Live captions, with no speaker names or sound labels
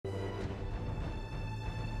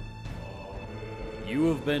You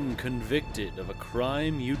have been convicted of a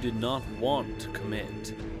crime you did not want to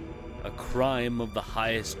commit. A crime of the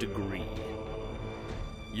highest degree.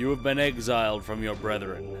 You have been exiled from your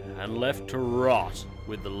brethren and left to rot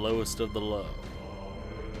with the lowest of the low.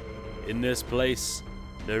 In this place,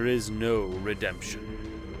 there is no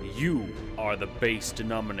redemption. You are the base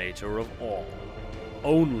denominator of all,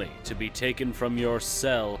 only to be taken from your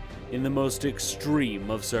cell in the most extreme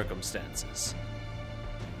of circumstances.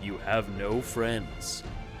 You have no friends,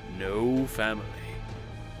 no family.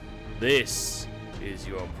 This is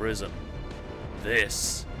your prison.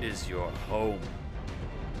 This is your home.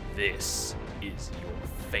 This is your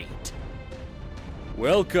fate.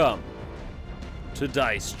 Welcome to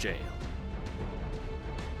Dice Jail.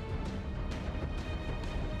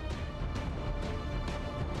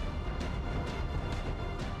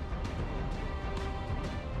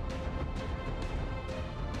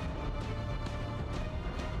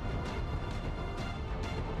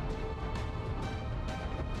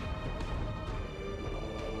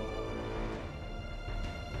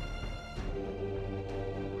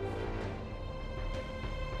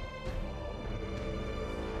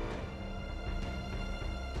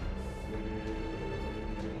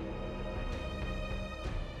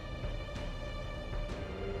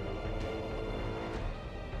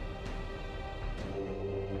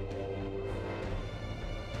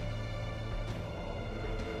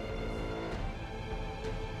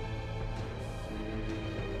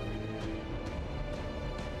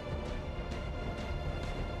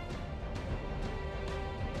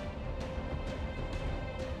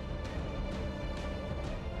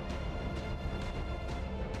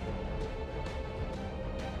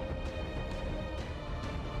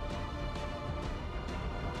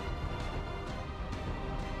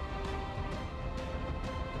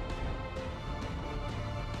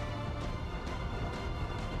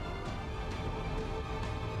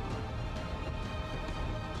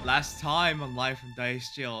 Last time on Live from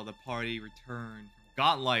Dice Jail, the party returned from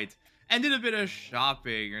Gauntlight and did a bit of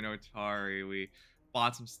shopping in Otari. We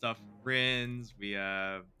bought some stuff from Rins. We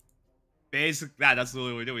basically that's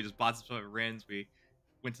literally what we did. We just bought some stuff at Rins. We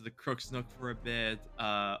went to the Crook's Nook for a bit.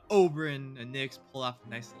 Oberyn and Nyx pulled off a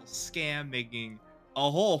nice little scam, making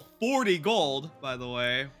a whole 40 gold, by the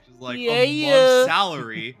way, which is like a month's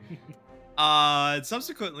salary. And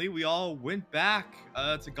subsequently, we all went back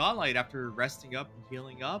to Gauntlight after resting up and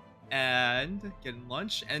healing up and getting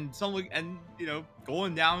lunch and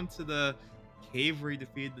going down to the cave where he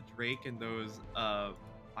defeated the Drake and those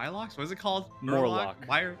Morlocks. What is it called? Morlocks.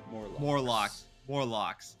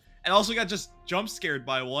 And also got just jump scared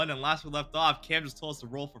by one. And last we left off, Cam just told us to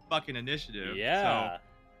roll for fucking initiative. Yeah.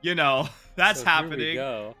 So, that's happening. Here we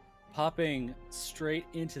go. Popping straight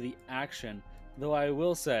into the action. Though I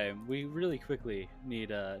will say, we really quickly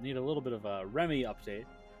need a little bit of a Remy update.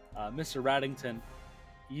 Mr. Raddington,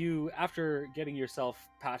 you, after getting yourself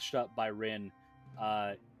patched up by Rin,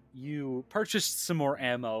 you purchased some more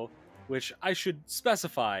ammo, which I should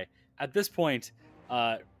specify. At this point,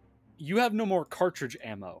 you have no more cartridge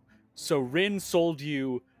ammo. So Rin sold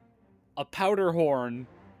you a powder horn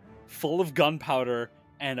full of gunpowder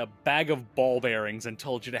and a bag of ball bearings and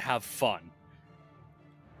told you to have fun.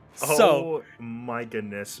 Oh my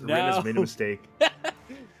goodness, Rin has made a mistake.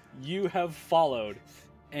 You have followed,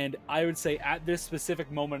 and I would say at this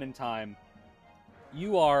specific moment in time,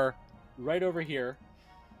 you are right over here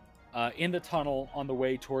in the tunnel on the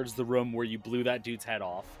way towards the room where you blew that dude's head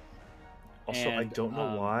off. Also, I don't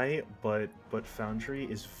know why, but Foundry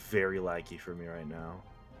is very laggy for me right now.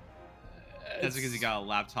 That's because you got a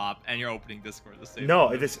laptop and you're opening Discord at the same time.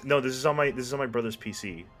 time. This is on my brother's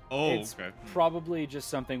PC. Oh, it's okay. Probably just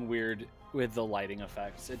something weird with the lighting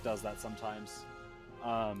effects. It does that sometimes.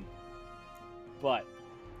 But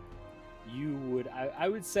you would, I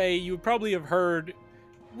would say, you would probably have heard.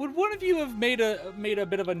 Would one of you have made a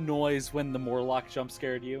bit of a noise when the Morlock jump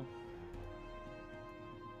scared you?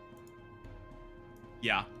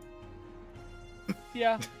 Yeah.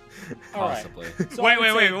 Yeah. Possibly. Right. So wait.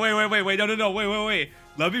 No. Wait.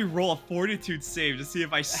 Let me roll a fortitude save to see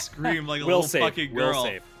if I scream like a little fucking girl.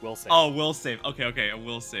 Will save. Oh, will save. Okay, a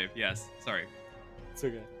will save. Yes. Sorry. It's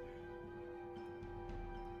okay.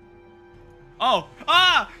 Oh,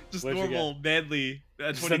 just normal manly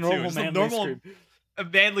 22. Normal A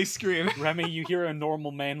manly scream. Remy, you hear a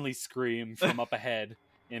normal manly scream from up ahead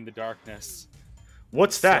in the darkness.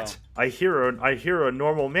 What's that? I hear a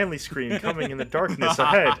normal manly scream coming in the darkness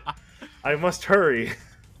ahead. I must hurry.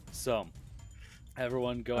 So,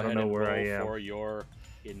 everyone go ahead and roll for your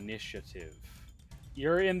initiative.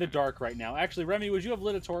 You're in the dark right now. Actually, Remy, would you have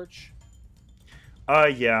lit a torch?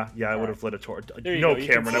 Yeah, I would have lit a torch. No,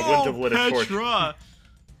 Cameron, I wouldn't have lit a torch. Petra!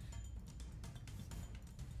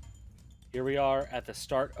 Here we are at the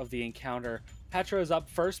start of the encounter. Petra is up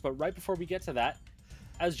first, but right before we get to that,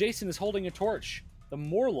 as Jason is holding a torch, the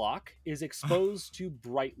Morlock is exposed to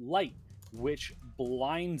bright light, which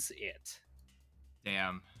blinds it.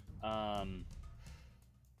 Damn. I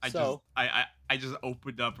So just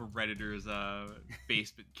opened up a Redditor's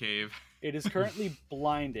basement cave. it is currently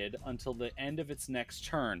blinded until the end of its next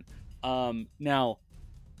turn. Now,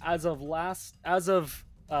 as of last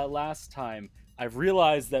time, I've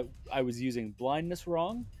realized that I was using blindness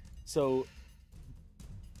wrong. So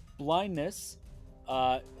blindness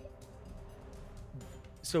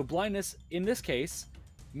in this case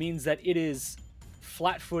means that it is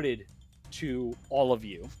flat-footed to all of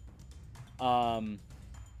you.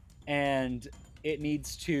 And it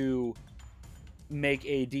needs to make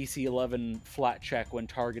a DC 11 flat check when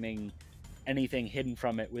targeting anything hidden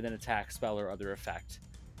from it with an attack, spell, or other effect.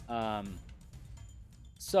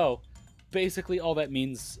 So basically all that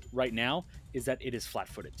means right now is that it is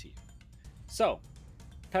flat-footed to you. So,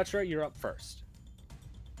 Petra, you're up first.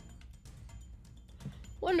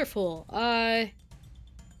 Wonderful.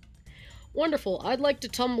 Wonderful. I'd like to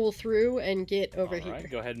tumble through and get over here. All right,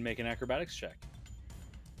 go ahead and make an acrobatics check.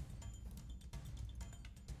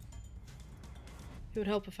 It would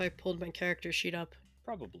help if I pulled my character sheet up.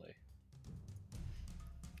 Probably.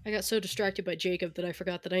 I got so distracted by Jacob that I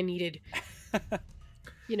forgot that I needed,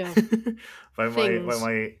 you know, by things.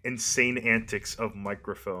 my insane antics of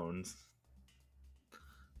microphones.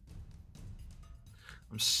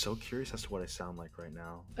 I'm so curious as to what I sound like right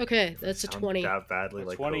now. Okay, that's a Sound 20. That badly,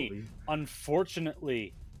 like 20. Kobe.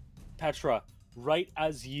 Unfortunately, Petra, right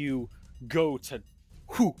as you go to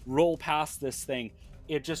roll past this thing,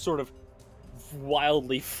 it just sort of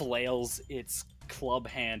wildly flails its club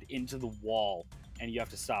hand into the wall, and you have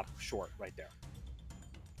to stop short right there.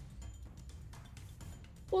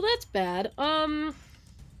 Well, that's bad.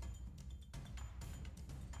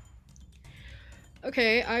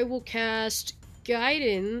 Okay, I will cast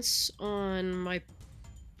Guidance on my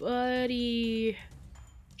buddy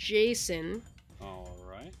Jason. All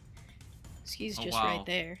right. He's Oh, just wow. right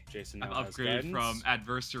there. Jason I've now has upgraded guidance. from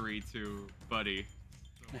adversary to buddy.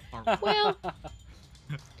 Well,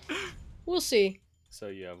 we'll see. So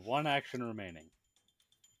you have one action remaining.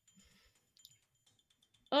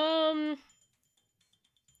 I'm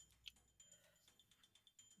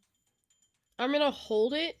gonna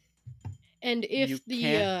hold it, and if you the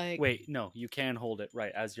can't... Wait, no, you can hold it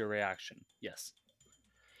right as your reaction. Yes.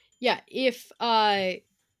 yeah, if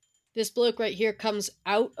this bloke right here comes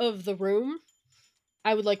out of the room,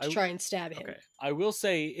 I would like to try and stab him. Okay. I will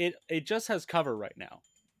say it just has cover right now.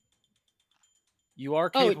 You are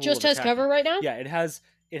capable it just of has attacking. cover right now? Yeah, it has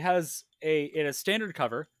standard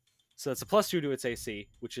cover, so it's a +2 to its AC,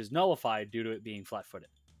 which is nullified due to it being flat-footed.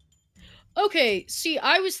 Okay, see,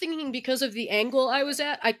 I was thinking because of the angle I was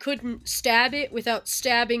at, I couldn't stab it without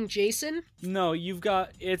stabbing Jason. No,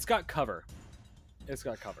 it's got cover. It's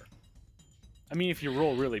got cover. I mean, if you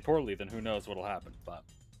roll really poorly, then who knows what'll happen, but...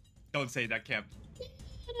 Don't say that, Camp.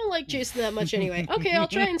 I don't like Jason that much anyway. Okay, I'll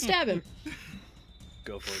try and stab him.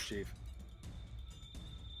 Go for it, Chief.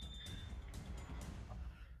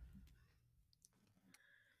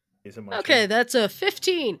 Okay, that's a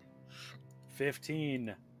 15.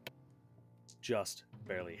 15 just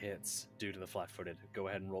barely hits due to the flat-footed. Go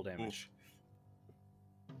ahead and roll damage.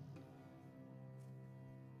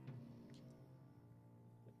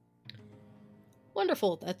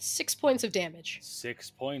 Wonderful, that's 6 points of damage.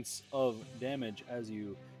 6 points of damage as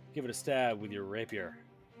you give it a stab with your rapier.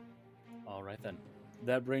 All right, then.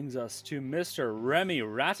 That brings us to Mr. Remy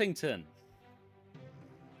Rattington.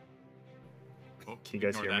 Oh, Can you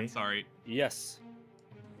guys ignore hear that, me? Sorry. Yes.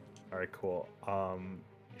 All right, cool.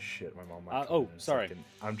 Shit, my mom. might oh, come in a sorry. second.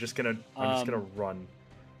 I'm just gonna run.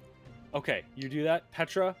 Okay, you do that.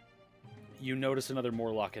 Petra, you notice another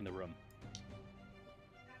Morlock in the room.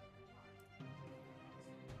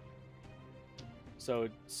 So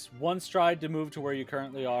it's one stride to move to where you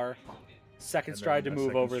currently are. Second And stride to then a move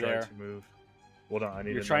second over stride there. to move. Hold on, I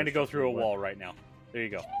need. You're trying to go through a wall right now. There you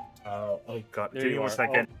go. Oh god! There Give you me are. 1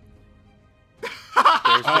 second.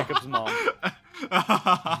 There's Jacob's mom.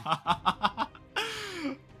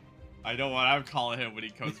 I know what I'm calling him when he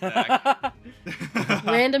comes back.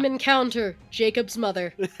 Random encounter, Jacob's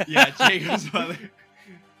mother. Yeah, Jacob's mother.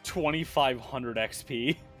 2,500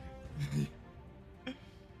 XP.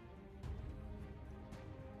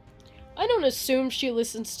 I don't assume she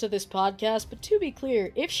listens to this podcast, but to be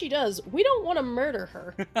clear, if she does, we don't want to murder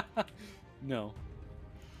her. No.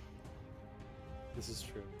 This is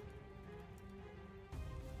true.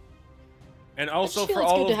 And also just feel for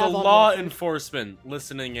it's all good of to the have on law record. enforcement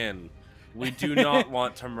listening in, we do not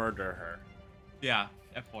want to murder her. Yeah,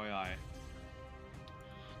 FYI.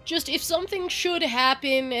 Just if something should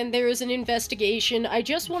happen and there is an investigation, I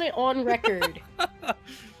just want it on record.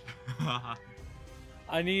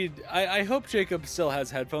 I hope Jacob still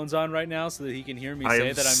has headphones on right now so that he can hear me I say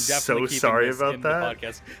am that I'm so definitely keeping sorry this about in that. the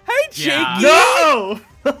podcast. Hey, Jakey! Yeah. No!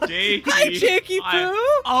 Jakey! Hi, Jakey Poo!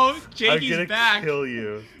 Oh, Jakey's I'm gonna back! kill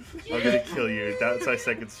you. I'm gonna kill you. That's my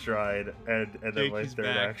second stride, and then my Jakey's third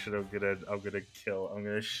back. action. I'm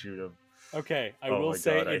gonna shoot him. Okay, I Oh will my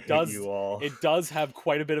say God, I it hate does. you all. It does have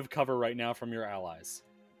quite a bit of cover right now from your allies.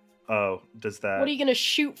 Oh, does that? What are you gonna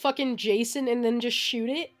shoot fucking Jason and then just shoot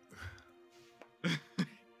it?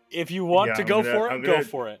 If you want Yeah, to I'm go gonna- for it, I'm go gonna-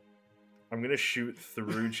 for it. I'm gonna shoot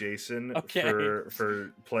through Jason Okay.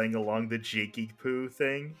 for playing along the Jakey Poo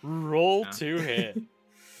thing. Roll Yeah. to hit.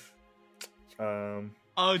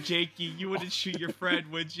 Oh, Jakey, you wouldn't shoot your friend,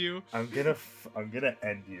 would you? I'm gonna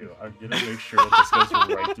end you. I'm gonna make sure that this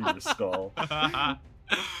goes right through the skull.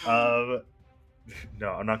 No,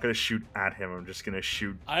 I'm not gonna shoot at him. I'm just gonna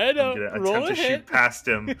shoot. I know. I'm gonna Roll attempt a to hit. shoot past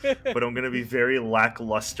him, but I'm gonna be very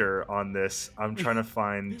lackluster on this. I'm trying to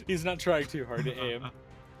find. He's not trying too hard to aim.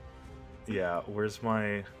 Yeah, where's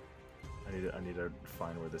my? I need to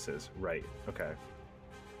find where this is. Right. Okay.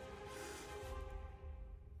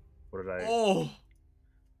 What did I? Oh!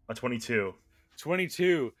 A 22.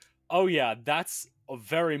 22. Oh yeah, that's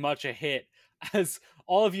very much a hit. As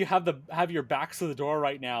all of you have your backs to the door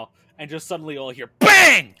right now, and just suddenly all hear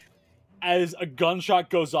BANG! As a gunshot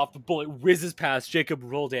goes off, the bullet whizzes past. Jacob,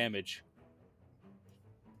 roll damage.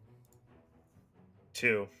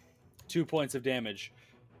 2. 2 points of damage.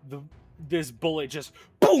 This bullet just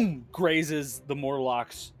boom grazes the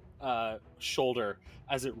Morlock's shoulder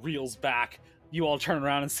as it reels back. You all turn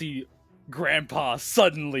around and see Grandpa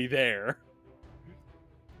suddenly there.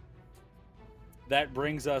 That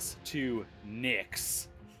brings us to Nyx.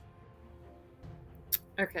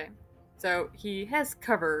 Okay. So he has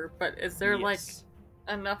cover, but is there Yes.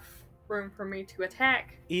 like enough room for me to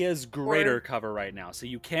attack? He has greater Or- cover right now, so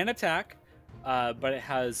you can attack, but it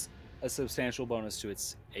has a substantial bonus to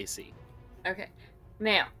its AC. Okay.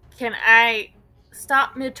 Now, can I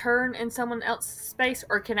stop mid-turn in someone else's space,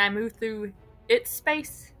 or can I move through its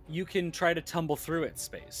space? You can try to tumble through its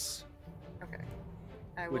space, Okay.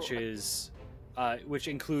 I will. which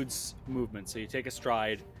includes movement. So you take a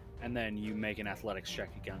stride, and then you make an athletics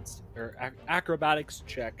check against, or acrobatics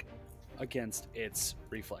check against its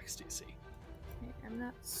reflex DC. I'm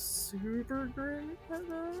not super great at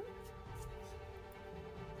that.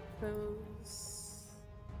 Because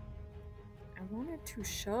I wanted to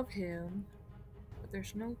shove him, but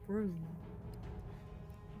there's no room.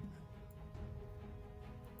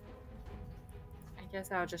 I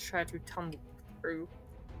guess I'll just try to tumble through.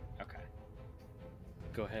 Okay.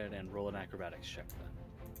 Go ahead and roll an acrobatics check then.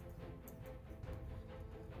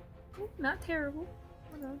 Ooh, not terrible.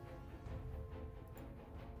 Hold on.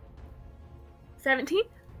 17?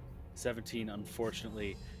 17,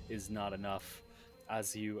 unfortunately, is not enough.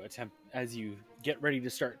 As you get ready to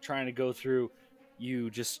start trying to go through, you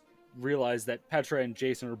just realize that Petra and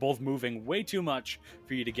Jason are both moving way too much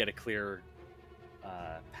for you to get a clear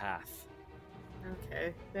path.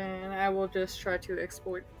 Okay, then I will just try to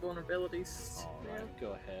exploit vulnerabilities. All right,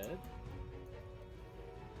 go ahead.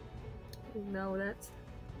 No, that's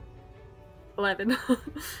 11.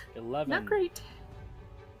 11. Not great.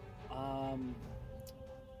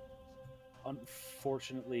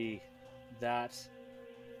 Unfortunately, that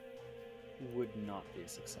would not be a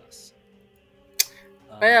success.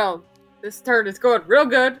 Well, this turn is going real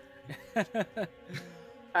good.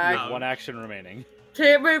 I No. one action remaining.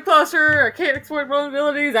 can't move closer. I can't exploit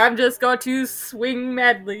vulnerabilities. I'm just going to swing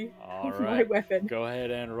madly All with my right, weapon. go ahead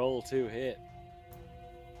and roll to hit.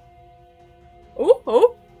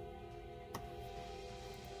 Oh.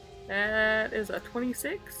 That is a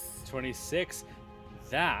 26. 26.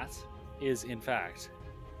 That is, in fact,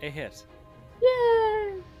 a hit.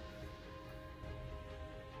 Yay!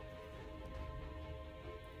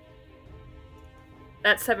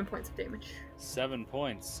 That's 7 points of damage. 7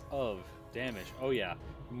 points of damage. Oh yeah,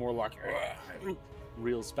 Morlock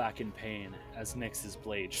reels back in pain as Nyx's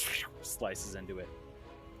blade slices into it.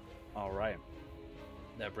 All right,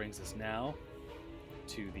 that brings us now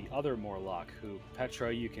to the other Morlock, who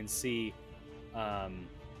Petra you can see down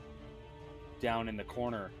in the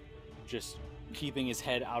corner, just keeping his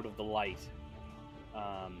head out of the light.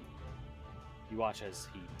 You watch as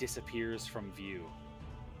he disappears from view.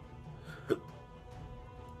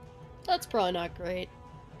 That's probably not great.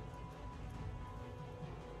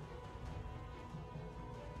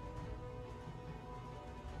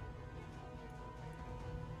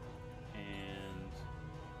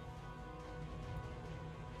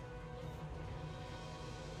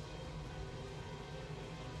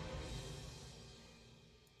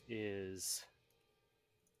 is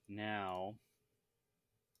now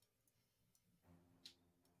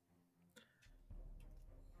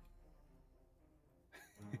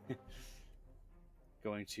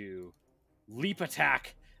going to leap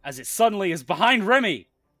attack as it suddenly is behind Remy.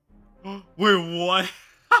 Wait, what?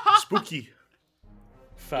 Spooky.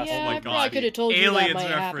 Fast. Yeah, Oh my I God. probably could have told you that Aliens might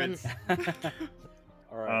reference. happen.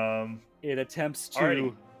 All right. It attempts to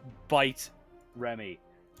alrighty. bite Remy.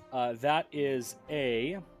 That is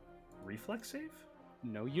a... Reflex save?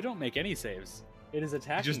 No, you don't make any saves. It is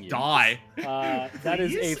attacking Just you. die. That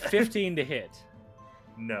is a Please? 15 to hit.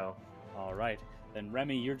 No. All right. Then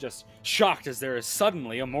Remy, you're just shocked as there is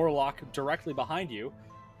suddenly a Morlock directly behind you,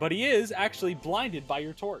 but he is actually blinded by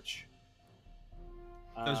your torch.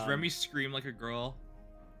 Does Remy scream like a girl?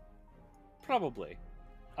 Probably.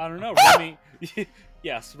 I don't know. Remy...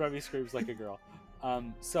 Yes, Remy screams like a girl.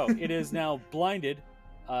 So it is now blinded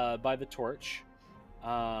by the torch,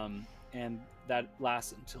 and that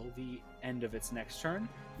lasts until the end of its next turn,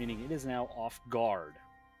 meaning it is now off guard.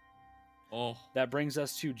 Oh. That brings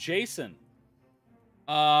us to Jason.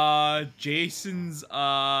 Jason's,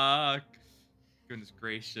 goodness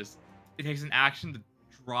gracious. It takes an action to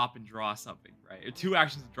drop and draw something, right? Or 2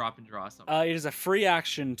 actions to drop and draw something. It is a free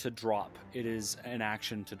action to drop. It is an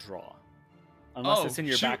action to draw. Unless it's in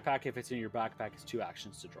your backpack. If it's in your backpack, it's 2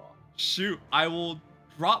 actions to draw. Shoot, I will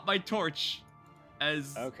drop my torch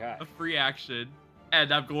as a free action,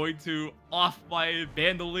 and I'm going to, off my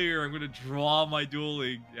bandolier, I'm going to draw my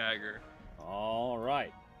dueling dagger. All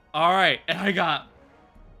right. All right, and I got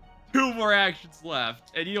 2 more actions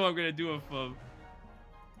left, and you know what I'm going to do with them?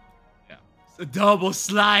 Yeah, it's a double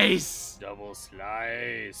slice. Double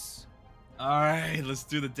slice. All right, let's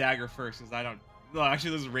do the dagger first, because I don't... No,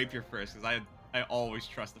 actually, let's rapier first, because I always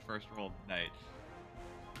trust the first roll of the night.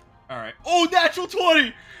 Alright. Oh, natural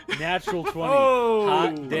 20! Natural 20. Oh!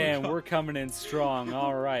 Hot damn, we're coming in strong.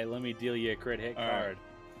 Alright, let me deal you a crit hit card.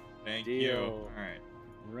 Thank you. Deal. Alright.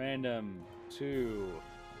 Random 2.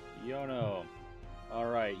 Yono.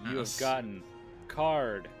 Alright, you have Yes. gotten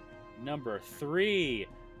card number 3.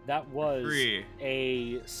 That was 3.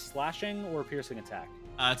 a slashing or piercing attack?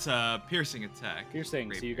 It's a piercing attack. Piercing,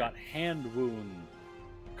 so you Rapier. got hand wound.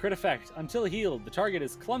 Crit effect. Until healed, the target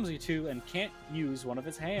is clumsy to and can't use one of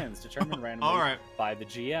its hands, determined randomly Alright. by the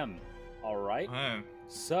GM. Alright? Alright.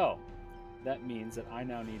 So, that means that I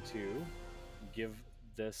now need to give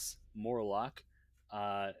this Morlock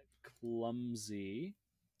clumsy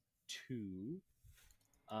to...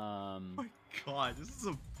 Oh my god, this is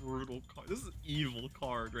a brutal card. This is an evil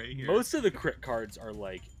card right here. Most of the crit cards are,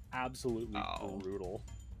 like, absolutely brutal.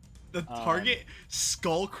 The target,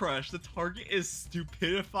 Skull Crush, the target is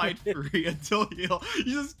stupidified free until heal. You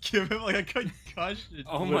just give him like a concussion.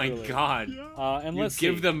 Oh my Literally. god. Yeah. And You let's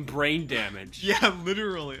give see. them brain damage. Yeah,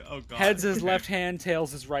 literally. Oh god. Heads his left hand,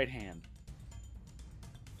 tails his right hand.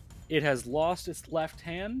 It has lost its left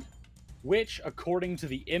hand, which, according to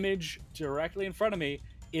the image directly in front of me,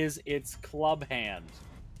 is its club hand.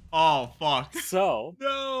 Oh fuck. So,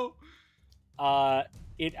 No.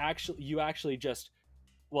 you actually just,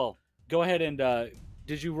 well, go ahead and,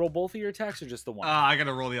 did you roll both of your attacks or just the one? I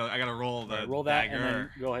gotta roll the other. I gotta roll the Alright, roll that dagger. and then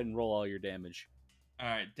go ahead and roll all your damage.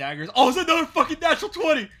 Alright, daggers. Oh, it's another fucking natural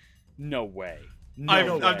 20! No way. No I'm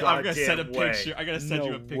way. gonna send a Goddamn way. picture. I gotta send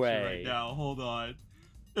you No a picture way. right now. Hold on.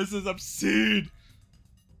 This is obscene.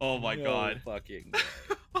 Oh my No god. fucking.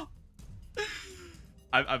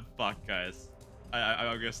 I'm fucked, guys.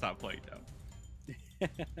 I'm gonna stop playing now.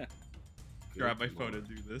 Grab my phone and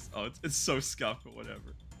do this. Oh, it's so scuffed, but whatever.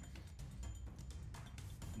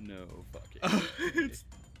 No fucking. It's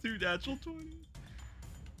 2 natural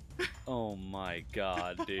 20s. Oh my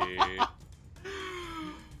god, dude.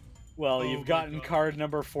 Well, Oh you've my gotten God. card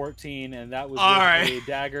number 14, and that was All with right. a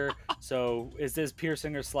dagger. So, is this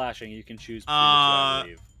piercing or slashing? You can choose between the two, I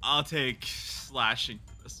believe. I'll take slashing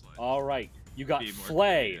for this one. All right. You got Be more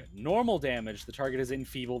flay. convenient. Normal damage. The target is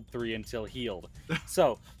enfeebled 3 until healed.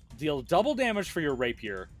 So, deal double damage for your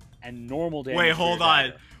rapier and normal damage. Wait, for your hold on.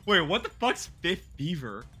 dagger. Wait, what the fuck's fifth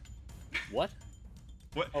fever? What?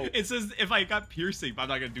 What? Oh. It says if I got piercing, but I'm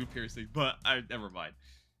not gonna do piercing. But never mind.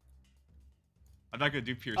 I'm not gonna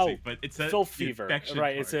do piercing. But it says Filth the fever. infection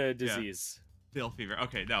Right, it's part. a Yeah, disease. filth fever.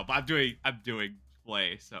 Okay, no, but I'm doing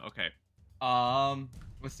flay. So okay.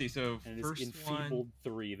 Let's see. So And it first is enfeebled one.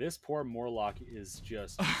 3. This poor Morlock is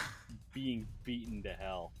just being beaten to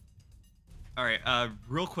hell. All right.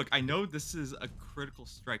 Real quick. I know this is a critical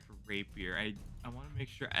strike for rapier. I want to make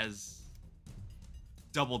sure as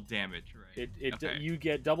double damage, right? Okay. You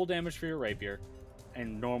get double damage for your rapier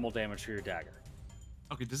and normal damage for your dagger.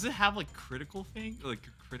 Okay, does it have like critical thing? Like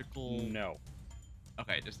a critical? No.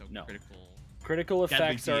 Okay, there's no, No. critical. Critical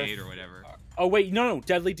effects are. D8 or whatever. Oh wait, no,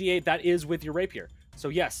 deadly D8. That is with your rapier. So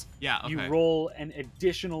yes, Yeah. Okay. you roll an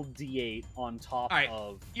additional D8 on top Alright,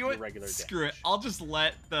 of You know your what? regular damage. Screw it. I'll just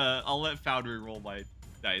let Foundry roll my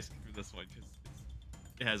dice for this one because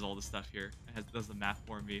it has all the stuff here. Does the math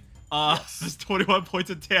for me. Yes. That's 21 points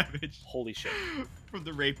of damage. Holy shit. From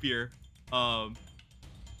the rapier.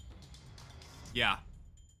 Yeah.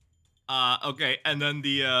 Okay, and then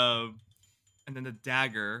the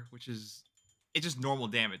dagger, which is it's just normal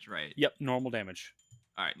damage, right? Yep, normal damage.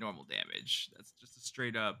 All right, normal damage. That's just a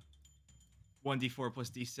straight up 1d4 plus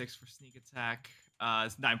d6 for sneak attack.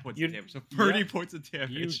 It's 9 points of damage, so 30 points of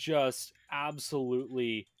damage. You just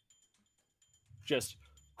absolutely just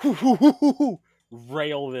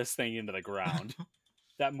rail this thing into the ground.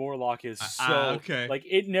 That Morlock is so okay. like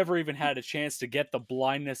it never even had a chance to get the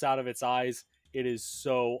blindness out of its eyes. It is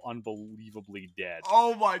so unbelievably dead.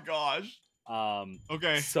 Oh my gosh.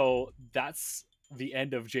 Okay. So that's the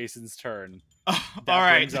end of Jason's turn. That all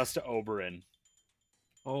right. brings us to Oberyn.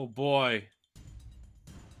 Oh boy.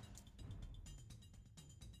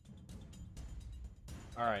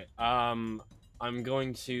 All right. I'm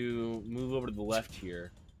going to move over to the left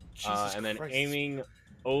here, and then Christ. aiming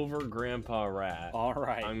over Grandpa Rat. All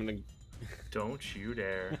right. I'm gonna. Don't you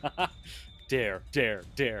dare. Dare.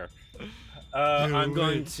 I'm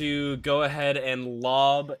going to go ahead and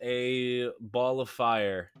lob a ball of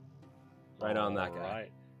fire right on that guy. All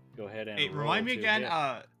right. Go ahead and Hey, roll remind me to again,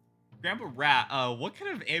 hit. Grandpa Rat, what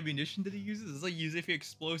kind of ammunition did he use? Is it like use if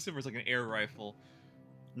explosive or is it like an air rifle?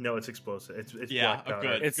 No, it's explosive. It's Yeah, black powder.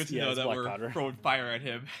 good. It's- Good to yeah, know it's that black we're powder. throwing fire at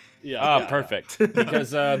him. Yeah. Perfect.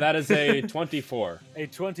 Because that is a 24. A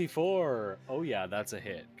 24. Oh yeah, that's a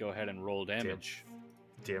hit. Go ahead and roll damage.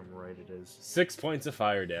 Damn right it is. 6 points of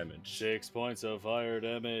fire damage. 6 points of fire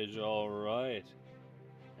damage. All right.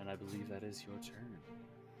 And I believe that is your turn.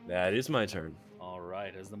 That is my turn. All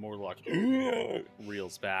right, as the Morlock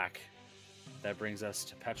reels back, that brings us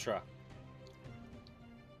to Petra.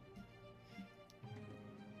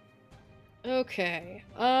 Okay.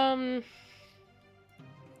 Alright.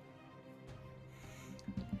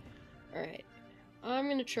 I'm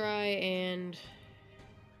gonna try and...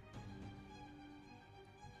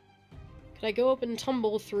 Can I go up and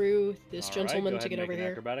tumble through this All right, gentleman go to ahead get and over make an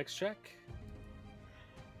here? acrobatics check.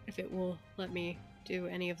 If it will let me do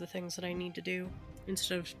any of the things that I need to do,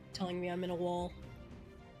 instead of telling me I'm in a wall.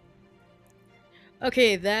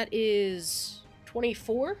 Okay, that is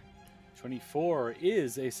 24. 24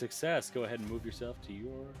 is a success. Go ahead and move yourself to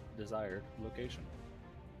your desired location.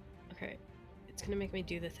 Okay. It's gonna make me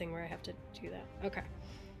do the thing where I have to do that. Okay.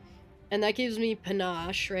 And that gives me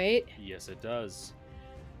panache, right? Yes, it does.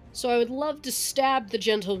 So I would love to stab the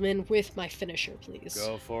gentleman with my finisher, please.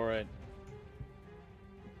 Go for it.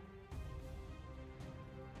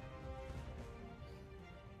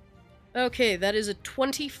 Okay, that is a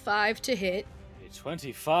 25 to hit. A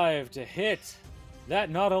 25 to hit. That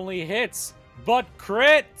not only hits, but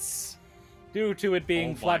crits! Due to it being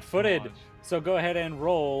Oh my flat-footed. gosh. So go ahead and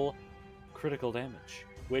roll critical damage,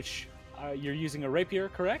 which you're using a rapier,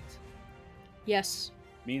 correct? Yes.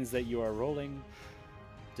 Means that you are rolling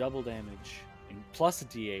double damage, and plus a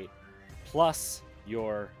d8, plus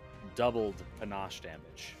your doubled panache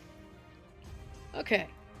damage. Okay.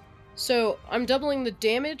 So I'm doubling the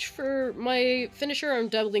damage for my finisher, or I'm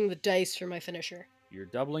doubling the dice for my finisher? You're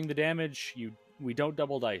doubling the damage. We don't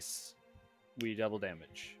double dice. We double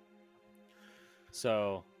damage.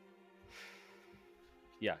 So,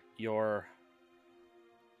 yeah, you're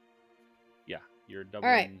doubling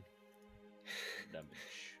Alright. damage.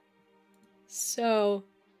 So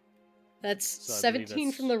that's So I believe 17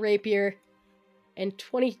 that's- from the rapier and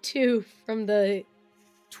 22 from the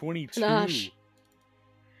 22. panache.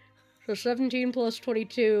 So 17 plus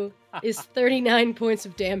 22 is 39 points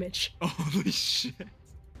of damage. Holy shit.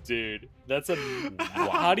 Dude, that's a.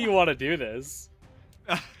 How do you want to do this?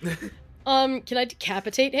 Can I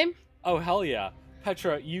decapitate him? Oh, hell yeah.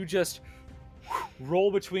 Petra, you just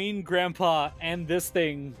roll between Grandpa and this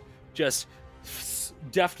thing, just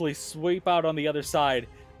deftly sweep out on the other side,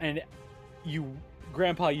 and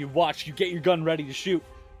Grandpa, you watch, you get your gun ready to shoot,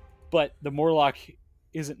 but the Morlock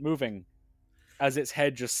isn't moving as its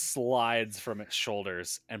head just slides from its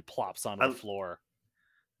shoulders and plops onto the floor.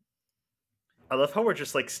 I love how we're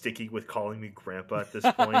just like sticking with calling me Grandpa at this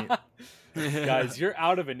point. Guys, you're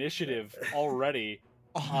out of initiative already.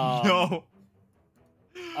 Oh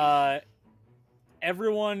no.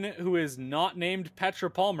 Everyone who is not named Petra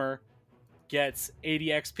Palmer gets 80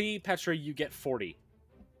 XP. Petra, you get 40.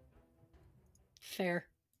 Fair.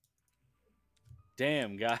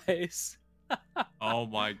 Damn, guys. Oh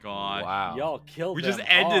my god. Wow. Y'all killed We them just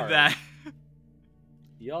ended hard. that.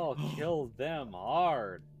 Y'all killed them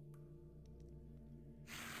hard.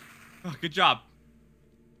 Oh, good job.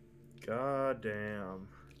 God damn.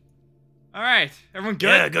 All right, everyone good?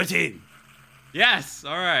 Yeah, go team. Yes.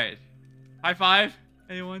 All right. High five.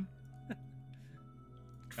 Anyone?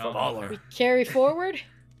 From No. all We carry forward.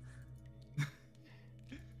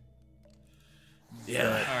 Yeah.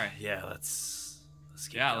 All right. Yeah. Let's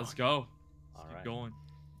keep Yeah, going. let's go. All Keep right. going.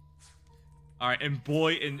 All right,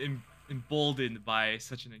 emboldened by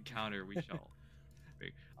such an encounter, we shall.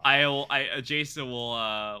 Jason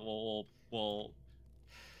will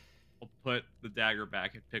put the dagger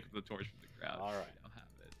back and pick up the torch from the ground. All right. I'll have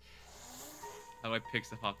it. How do I pick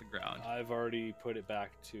stuff off the ground? I've already put it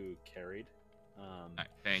back to carried. All right,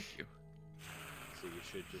 thank you. So you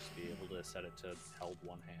should just be able to set it to held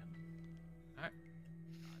one hand. All right.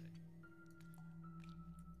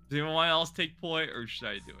 Does anyone else take point, or should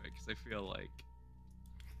I do it? Because I feel like.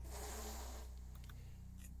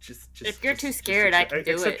 Just If you're too scared, I can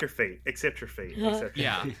do accept it. your fate. Accept your fate. Accept your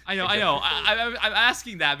Yeah, fate. I know. I'm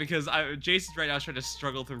asking that because Jason's right now trying to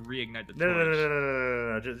struggle to reignite the torch.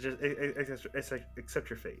 No. Just accept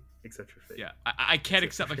your fate. Accept your fate. Yeah, I can't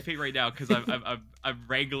accept my fate right now because I'm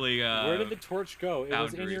wrangling. Where did the torch go? It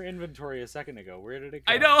was in boundary. your inventory a second ago. Where did it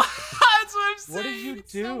go? I know. That's what I'm saying. What did you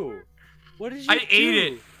It's do? somewhere. What did you I do?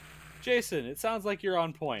 ate it. Jason, it sounds like you're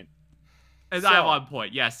on point. And So- I'm on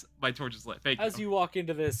point. Yes, my torch is lit. Thank you. As you walk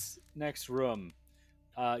into this next room,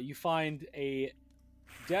 you find a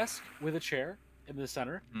desk with a chair in the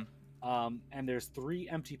center, and there's 3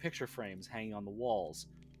 empty picture frames hanging on the walls.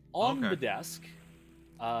 On Okay. the desk,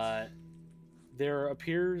 there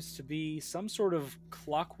appears to be some sort of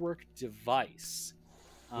clockwork device.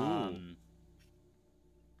 And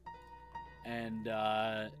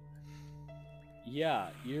yeah,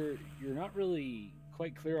 you're not really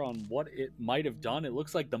quite clear on what it might have done. It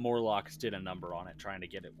looks like the Morlocks did a number on it trying to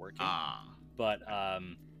get it working. But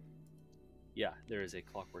yeah, there is a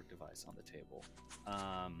clockwork device on the table.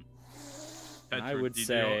 And I Petra, would do you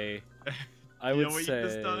say know- I do you would know what say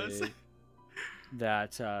this does?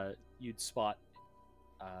 that you'd spot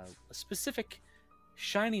a specific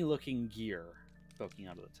shiny looking gear poking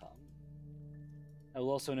out of the top. I will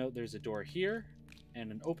also note there's a door here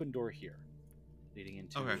and an open door here leading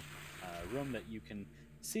into Okay. a room that you can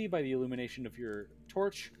see by the illumination of your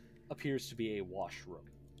torch appears to be a washroom.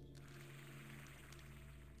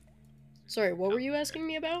 Sorry, what were you asking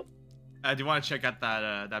me about? I do want to check out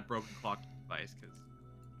that broken clock device because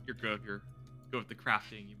you're good. You're good with the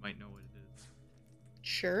crafting. You might know what it is.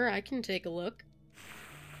 Sure, I can take a look.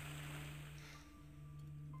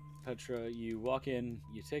 Petra, you walk in,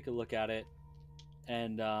 you take a look at it,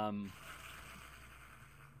 and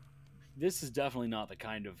this is definitely not the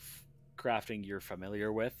kind of crafting you're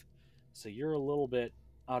familiar with, so you're a little bit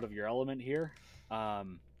out of your element here. But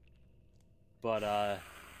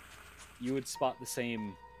you would spot the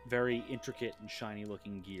same very intricate and shiny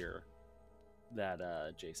looking gear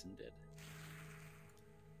that Jason did.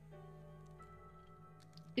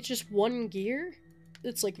 It's just one gear?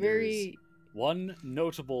 It's like very... One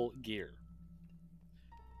notable gear.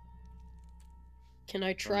 Can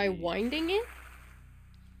I try From the- winding it?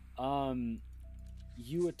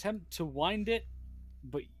 You attempt to wind it,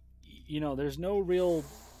 but you know, there's no real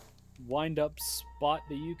wind up spot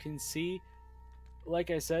that you can see. Like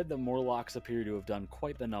I said, the Morlocks appear to have done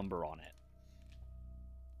quite the number on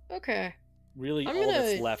it. Okay. Really, I'm all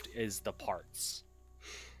that's gonna- left is the parts.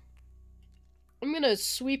 I'm gonna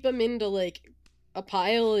sweep them into, like, a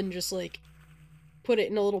pile and just, like, put it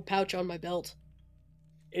in a little pouch on my belt.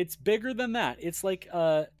 It's bigger than that. It's like,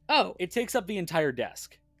 Oh. it takes up the entire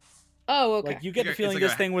desk. Oh, okay. Like, you get the It's feeling like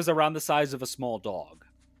this a- thing was around the size of a small dog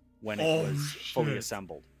when it Oh, was fully shit.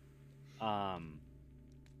 assembled.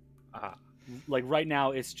 Like, right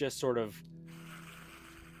now, it's just sort of...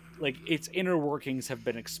 Like, its inner workings have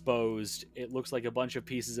been exposed. It looks like a bunch of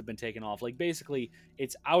pieces have been taken off. Like, basically,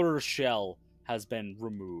 its outer shell has been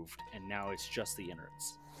removed, and now it's just the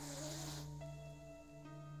innards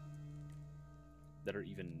that are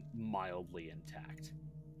even mildly intact.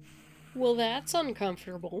 Well, that's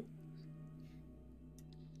uncomfortable.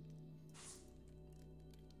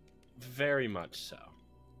 Very much so.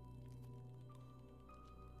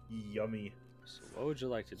 Yummy. So what would you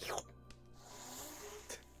like to do?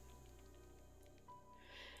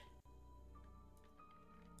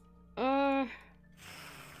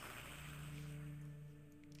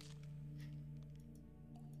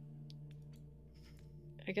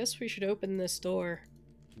 I guess we should open this door.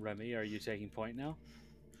 Remy, are you taking point now?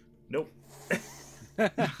 Nope.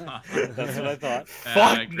 That's what I thought.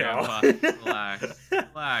 Fuck Grandpa, no.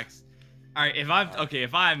 relax. All right, if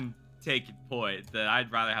I'm taking point, then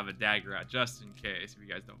I'd rather have a dagger out just in case, if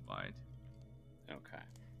you guys don't mind. Okay.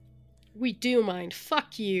 We do mind.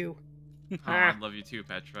 Fuck you. Oh, I love you too,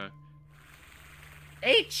 Petra.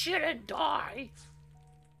 Eat shit and die.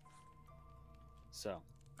 So. All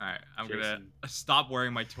right, I'm Jason. gonna stop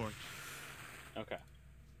wearing my torch. Okay.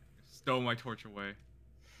 Stow my torch away,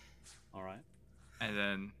 All right. and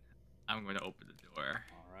then I'm going to open the door.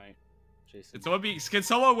 All right. Jason. Can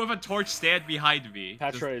someone with a torch stand behind me?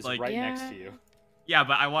 Petra Just, is right Yeah. next to you. Yeah,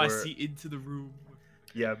 but I want to We're- see into the room.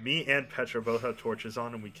 Yeah, me and Petra both have torches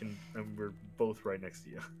on, and we're both right next to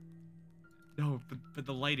you. No, but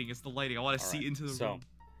the lighting. It's the lighting. I want to All see right, into the so, room.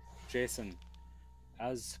 Jason,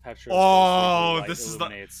 as Petra's Oh, light this is the-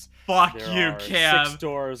 illuminates, Fuck there you, are Cam. 6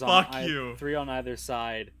 doors on Fuck you. 3 on either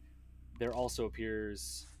side. There also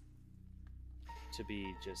appears to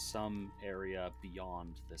be just some area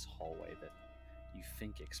beyond this hallway that you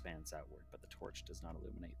think expands outward, but the torch does not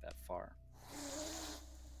illuminate that far.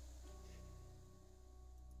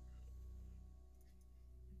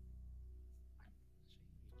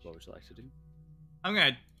 What would you like to do? I'm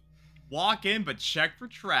gonna walk in, but check for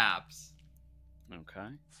traps. Okay.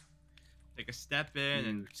 Take a step in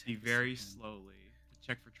and You be take a very step in. slowly to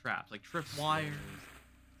check for traps, like tripwires,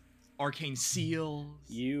 arcane seals,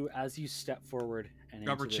 As you step forward and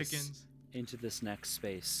rubber into chickens. into this next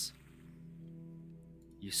space,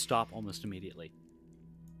 you stop almost immediately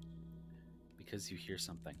because you hear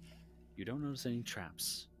something. You don't notice any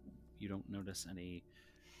traps. You don't notice any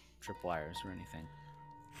tripwires or anything.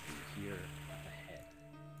 You hear ahead,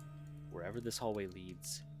 wherever this hallway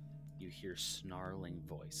leads, you hear snarling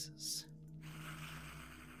voices.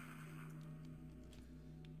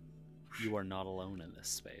 You are not alone in this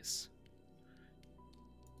space.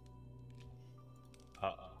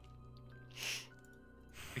 Uh-oh.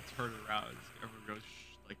 I turn around, everyone goes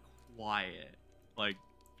like quiet, like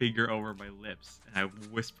finger over my lips, and I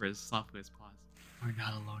whisper as softly as possible. We're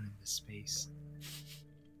not alone in this space.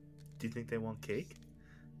 Do you think they want cake?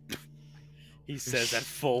 He says at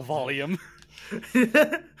full volume. Wait,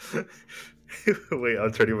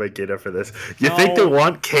 I'm turning my gate up for this. You think they No.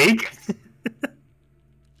 want cake?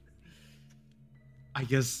 I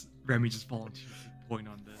guess Remy just volunteered to point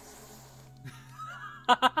on this.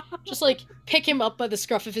 Just like pick him up by the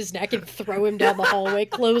scruff of his neck and throw him down the hallway,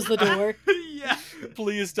 close the door. Yeah.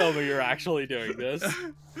 Please tell me you're actually doing this.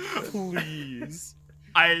 Please.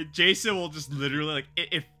 Jason will just literally like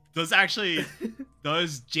if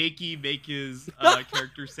does Jakey make his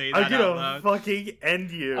character say I'm that out gonna loud? fucking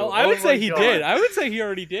end you. Oh, I would say my he God. did. I would say he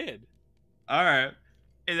already did. All right.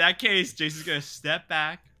 In that case, Jason's gonna step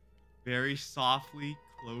back, very softly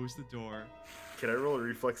close the door, Can I roll a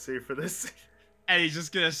reflex save for this? and he's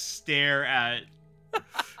just gonna stare at.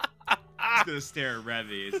 He's gonna stare at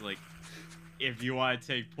Remy. It's like, if you want to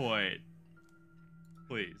take point,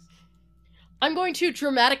 please. I'm going to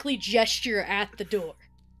dramatically gesture at the door.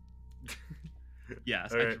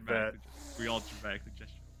 Yes, All I right, we all dramatically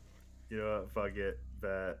gesture. You know what? Fuck it.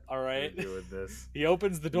 Bet. All right. We're doing this. He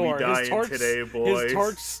opens the door. We dying today, boys. His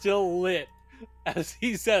torch still lit. As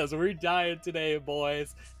he says, "We're dying today,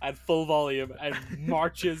 boys," at full volume, and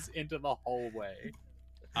marches into the hallway.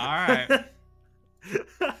 All right.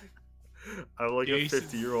 I'm like Jason. a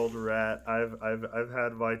 50-year-old rat. I've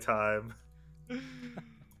had my time.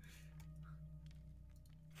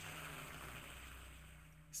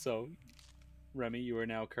 So, Remy, you are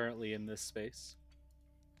now currently in this space.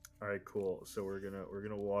 All right, cool. So we're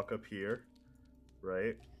gonna walk up here,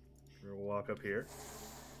 right? We're gonna walk up here,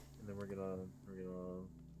 and then we're gonna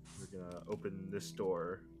open this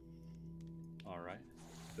door. All right.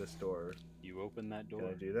 This door. You open that door. Can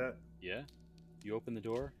I do that? Yeah. You open the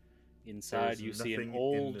door. Inside, There's you see nothing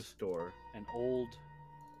in this door. an old,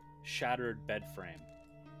 shattered bed frame.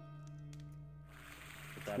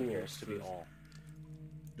 But that Cool. appears to be all.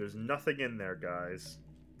 There's nothing in there, guys.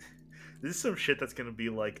 This is some shit that's gonna be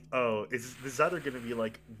like, oh, this is either gonna be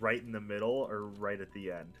like right in the middle or right at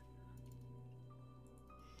the end.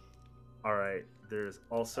 All right. There's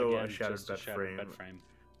also Again, a shattered just a bed shattered frame. bed frame.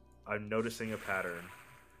 I'm noticing a pattern.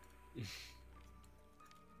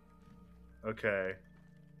 Okay.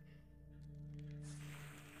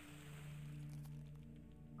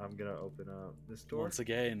 I'm gonna open up this door. Once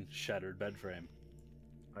again, shattered bed frame.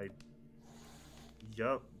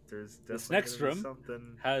 Yup. There's definitely This next gonna be room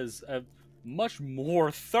something. has a much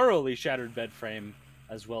more thoroughly shattered bed frame,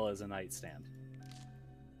 as well as a nightstand.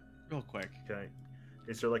 Real quick. Okay.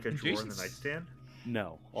 Is there like a drawer in the Jason's- nightstand?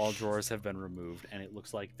 No, all drawers have been removed, and it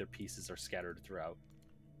looks like their pieces are scattered throughout.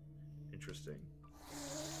 Interesting.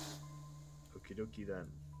 Okie dokie then.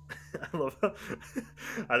 I love how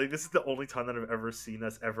I think this is the only time that I've ever seen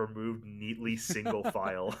us ever move neatly single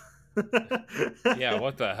file. Yeah,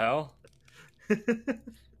 what the hell?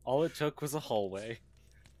 All it took was a hallway.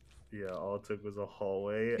 Yeah, all it took was a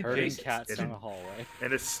hallway. Hey, Herding Jason, cats and down a hallway.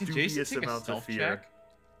 and a Jason, studious take a amount of stealth fear.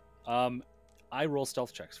 check. I roll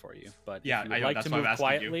stealth checks for you, but Yeah, if you I would know, like that's to why I'm move asking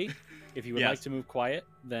you. quietly, if you would Yes. like to move quiet,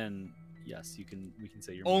 then yes, you can. We can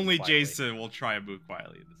say you're moving Only quietly. Jason will try and move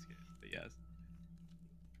quietly in this case, but yes.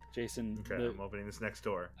 Jason, Okay, I'm opening this next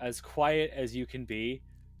door. as quiet as you can be.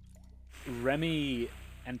 Remy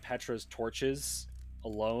and Petra's torches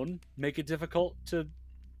alone make it difficult to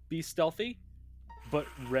be stealthy, but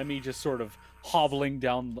Remy just sort of hobbling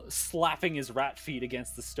down, slapping his rat feet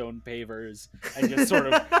against the stone pavers, and just sort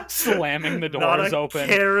of slamming the Not doors a open.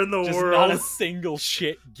 care in the Just world. not a single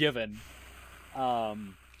shit given.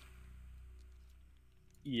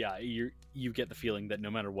 Yeah, you get the feeling that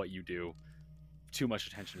no matter what you do, too much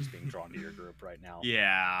attention is being drawn to your group right now.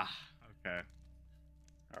 Yeah. Okay.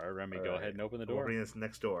 All right, Remy, All go right, ahead and open the I'm door. opening this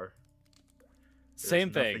next door. There's Same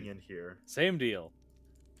nothing thing. in here. Same deal.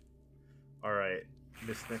 All right,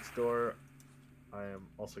 this next door, I am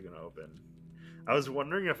also gonna open. I was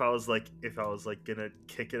wondering if I was like gonna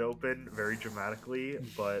kick it open very dramatically,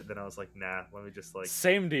 but then I was like, nah. Let me just like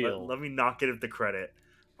Same deal. let me not give it the credit.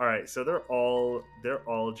 All right, so they're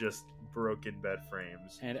all just broken bed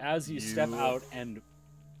frames. And as you step You- out and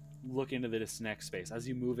look into this next space, as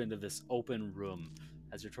you move into this open room,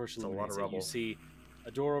 as your torch It's a lot illuminates of it, you rubble. see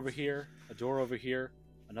a door over here, a door over here,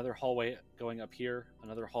 another hallway going up here,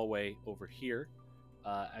 another hallway over here,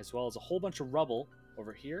 as well as a whole bunch of rubble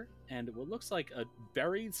over here, and what looks like a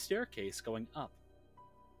buried staircase going up.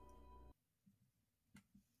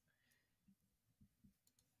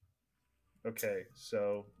 Okay,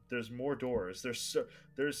 so there's more doors.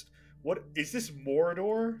 There's what is this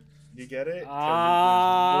Mordor? You get it?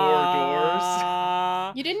 'Cause there's more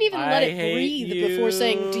doors. You didn't even let I it hate breathe before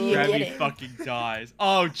saying, "Do you Remy get it?" fucking dies.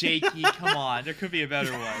 Oh, Jakey, come on. There could be a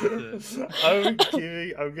better one. I'm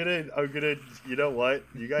kidding. I'm gonna. You know what?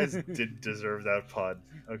 You guys did deserve that pun.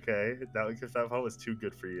 Okay, because that pun was too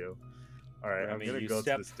good for you. All right, Remy, I'm gonna you go to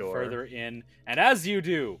step this door. further in, and as you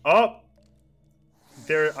do, Oh,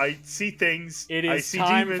 there. I see things. it I is see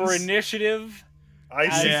time demons. for initiative. I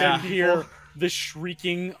As see Yeah. dead you people. hear the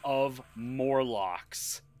shrieking of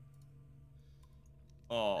Morlocks.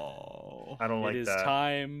 Oh. I don't like It is that.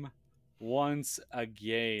 time once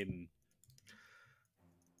again.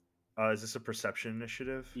 Is this a perception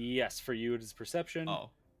initiative? Yes, for you it is perception. Oh.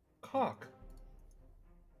 Cock.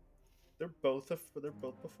 They're both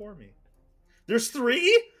before me. There's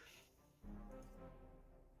 3.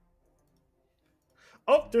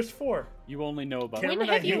 Oh, there's 4. You only know about. Cameron, When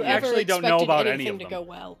I have hate you you. ever actually don't expected know about any anything of to them. go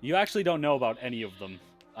well? You actually don't know about any of them.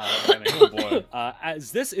 Remy. Oh boy.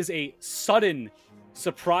 As this is a sudden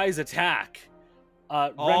surprise attack.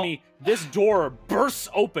 Remy, this door bursts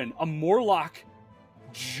open. A Morlock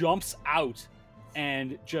jumps out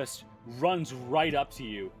and just runs right up to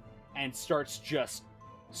you and starts just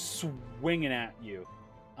swinging at you.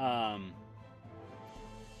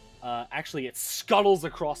 Actually, it scuttles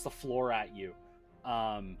across the floor at you.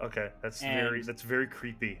 Okay, that's And- very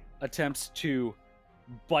creepy. Attempts to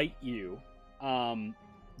bite you.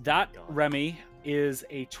 That, God. Remy, is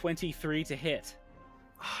a 23 to hit.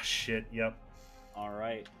 Ah, shit. Yep. All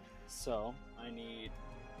right. So I need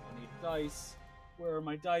dice. Where are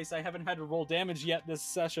my dice? I haven't had to roll damage yet this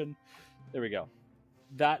session. There we go.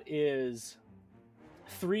 That is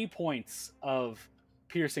 3 points of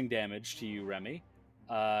piercing damage to you, Remy.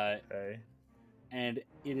 Okay. And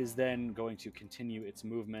it is then going to continue its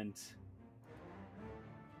movement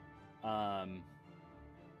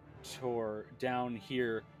down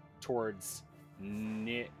here towards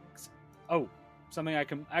Nyx. Oh, something I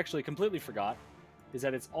actually completely forgot is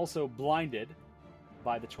that it's also blinded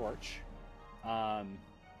by the torch,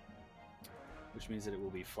 which means that it will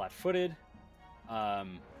be flat-footed,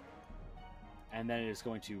 and then it is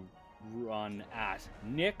going to run at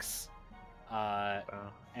Nyx Wow.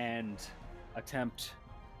 and attempt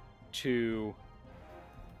to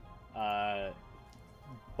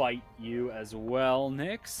bite you as well,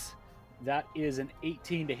 Nyx. That is an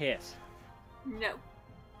 18 to hit. No.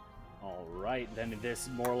 All right, then this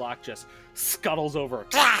Morlock just scuttles over,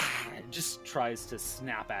 just tries to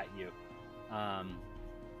snap at you.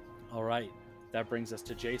 All right, that brings us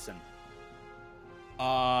to Jason.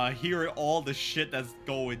 Hear all the shit that's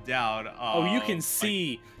going down. You can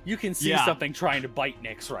see Yeah. something trying to bite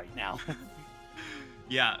Nyx right now.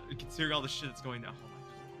 Yeah, considering all the shit that's going down.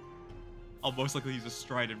 I'll most likely use a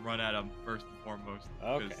stride and run at him first and foremost.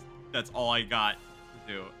 'cause Okay. That's all I got.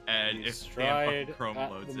 to do, and You if stride damn Chrome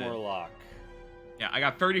at loads the it. Morlock. Yeah, I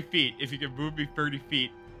got 30 feet. If you can move me 30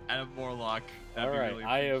 feet at a Morlock, that'd All be right, really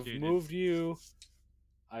I have appreciated. moved you.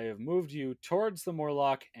 I have moved you towards the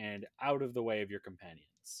Morlock and out of the way of your companions.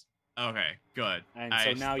 Okay, good. And I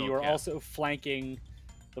so now still you are can't. also flanking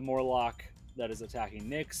the Morlock that is attacking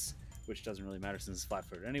Nyx, which doesn't really matter since it's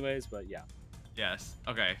flat-footed anyways, but yeah. Yes.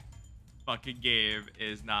 Okay. Fucking game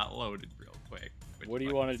is not loaded real quick. which What do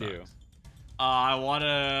you fucking want to do? sucks. I want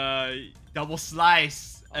to double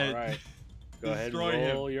slice. All right. Go ahead and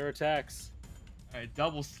destroy roll your attacks. All right,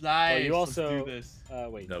 double slice. you Let's also- do this.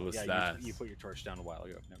 Wait, Double yeah, slice. you put your torch down a while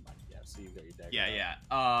ago. Never mind. Yeah, so you've got your dagger. Yeah,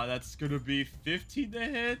 out. yeah. That's gonna be 15 to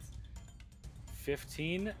hit.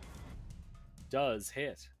 15 does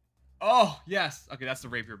hit. Oh yes. Okay, that's the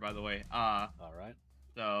rapier, by the way. All right.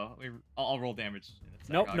 So I'll roll damage. in a sec.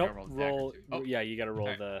 Nope, I nope. gotta roll the dagger Roll. too. Oh, Yeah, you got to roll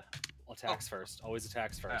okay. the attacks first. Always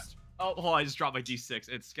attacks first. oh, hold on, I just dropped my d6.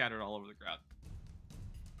 It's scattered all over the ground.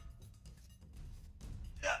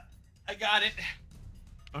 Yeah, I got it.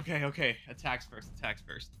 Okay. Attacks first.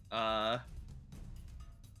 All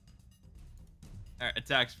right,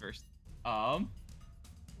 attacks first.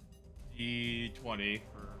 D20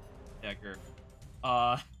 for dagger.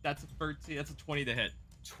 That's a 13. That's a 20 to hit.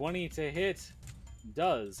 20 to hit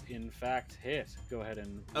does in fact hit. Go ahead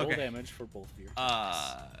and roll Okay. damage for both of your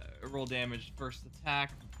attacks. Roll damage. First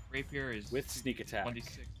attack. Rapier is With sneak attack.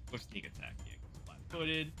 26 with sneak attack. Yeah,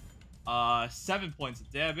 flat-footed. 7 points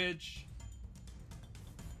of damage.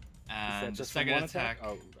 Is that And the just from second one attack.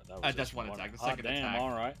 Oh, that was That's just one from attack. The Ah, second damn, attack. all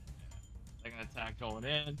right. Second attack going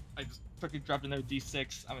in. I just quickly dropped another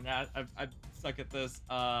d6. I mean, I suck at this.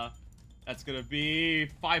 That's gonna be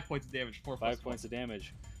 5 points of damage. 5 points of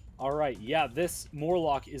damage. All right, yeah, this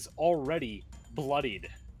Morlock is already bloodied.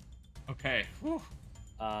 Okay. Whew.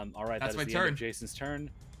 All right, That's that my is the end turn. of Jason's turn.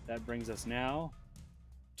 That brings us now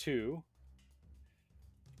to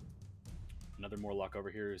another Morlock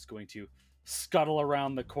over here is going to scuttle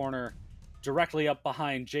around the corner directly up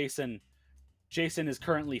behind Jason. Jason is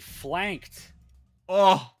currently flanked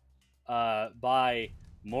Oh. by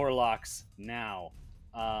Morlocks now.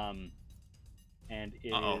 And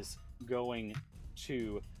it Uh-oh. is going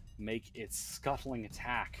to make its scuttling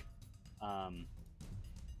attack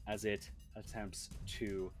as it attempts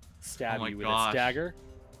to stab Oh my you with gosh. its dagger.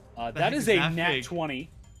 The That heck is is a that nat big? 20.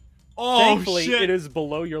 Oh Thankfully, shit. it is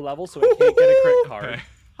below your level, so it can't get a crit card.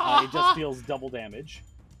 Okay. It just deals double damage.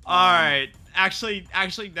 All right. Actually,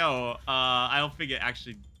 no. I don't think it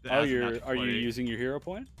actually. Are has a you natural 20. using your hero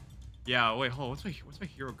point? Yeah. Wait. Hold. On. What's my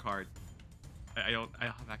hero card? I don't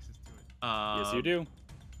have access to it. Yes, you do.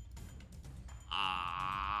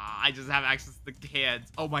 I just have access to the hands.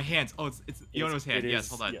 Oh, my hands. Oh, it's Yono's hand. Yes.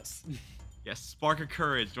 Hold on. Yes. Yes. Spark of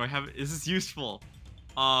courage. Do I have? Is this useful?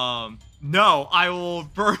 No. I will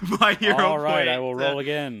burn my hero All right, point I will to roll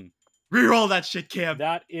again. Reroll that shit, Cam.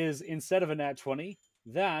 That is, instead of a nat 20,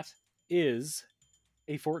 that is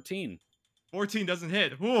a 14. 14 doesn't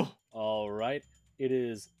hit. Whew. All right. It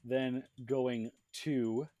is then going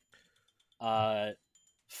to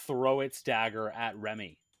throw its dagger at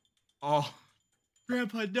Remy. Oh,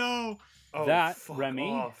 Grandpa, no. Oh, That, fuck Remy,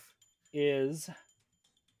 off. is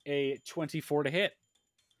a 24 to hit.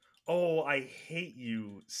 Oh, I hate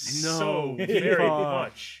you No. so very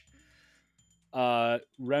Fuck. much.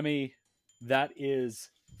 Remy, that is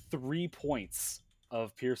 3 points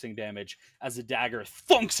of piercing damage as a dagger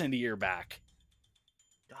thunks into your back.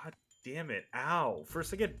 God damn it. Ow.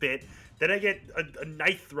 First I get bit, then I get a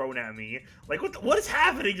knife thrown at me. Like, what is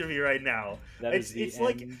happening to me right now? That is the It's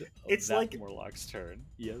like- end of it's that like- Morlock's turn.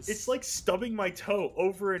 Yes. It's like stubbing my toe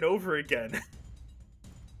over and over again.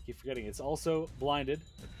 Keep forgetting, it's also blinded.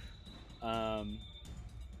 I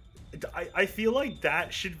feel like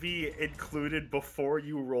that should be included before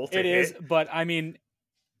you roll to It hit. is, but I mean,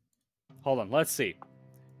 hold on, let's see.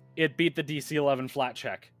 It beat the DC 11 flat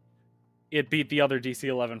check. It beat the other DC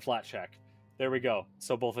 11 flat check. There we go.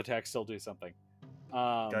 So both attacks still do something.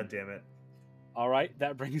 God damn it. All right,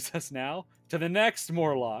 that brings us now to the next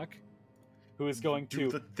Morlock, who is going Do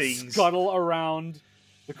to the things. scuttle around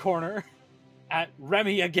the corner at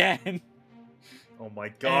Remy again. Oh my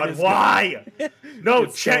god, is why? No,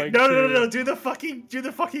 It's check. going No. to- Do the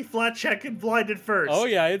fucking flat check and blinded first. Oh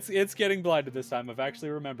yeah, it's getting blinded this time. I've actually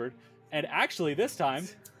remembered, and actually this time,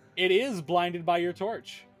 it is blinded by your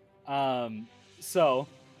torch. So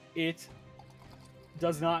it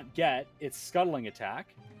does not get its scuttling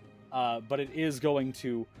attack, but it is going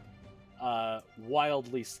to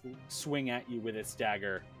wildly swing at you with its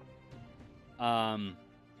dagger.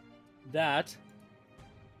 That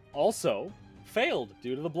also failed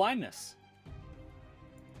due to the blindness.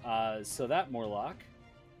 So that Morlock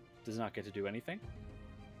does not get to do anything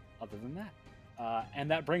other than that. And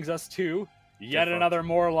that brings us to yet another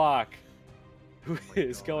Morlock, who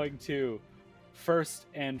is going to, first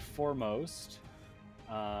and foremost,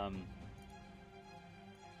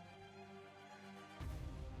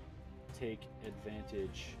 take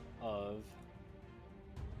advantage of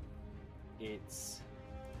its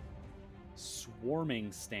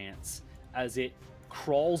swarming stance as it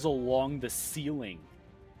crawls along the ceiling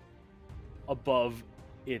above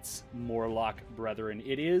its Morlock brethren.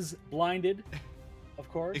 It is blinded, of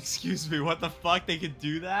course. Excuse me, what the fuck? They could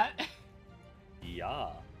do that? Yeah.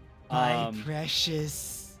 My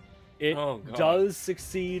precious. It Oh, God. does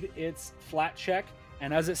succeed its flat check,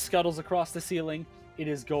 and as it scuttles across the ceiling, it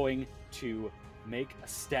is going to make a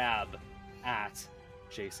stab at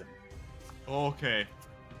Jason. Okay.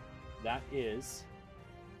 That is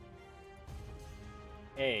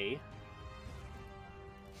a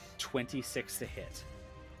 26 to hit.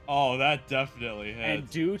 Oh, that definitely hits. And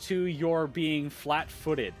due to your being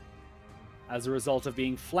flat-footed, as a result of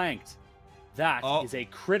being flanked, that is a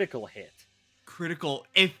critical hit. Critical.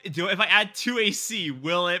 If I add 2 AC,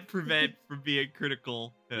 will it prevent from being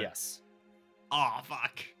critical hit? Yes. Oh,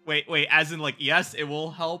 fuck. Wait. As in, like, yes, it will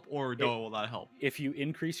help, or no, it will not help? If you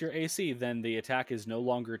increase your AC, then the attack is no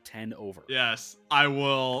longer 10 over. Yes, I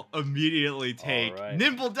will immediately take All right.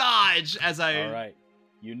 nimble dodge as I. All right.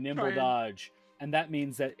 You nimble Try and- dodge. And that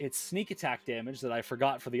means that its sneak attack damage that I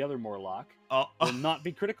forgot for the other Morlock will not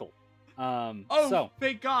be critical. So,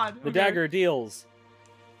 thank God. the Okay. dagger deals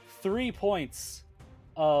 3 points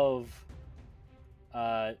of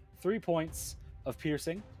 3 points of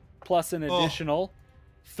piercing, plus an additional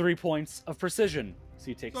 3 points of precision. So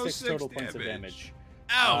you take So 6 total six points of damage. damage.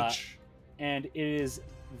 Ouch. And it is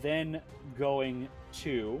then going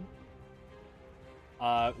to,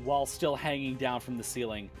 while still hanging down from the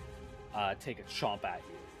ceiling, take a chomp at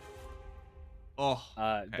you. Oh.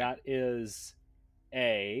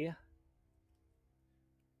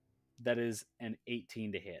 That is an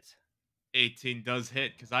 18 to hit. 18 does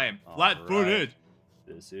hit because I am All flat-footed. right.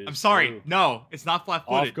 This is I'm sorry. true. No, it's not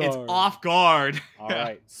flat-footed. Off It's guard. off guard. All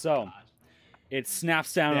right, so it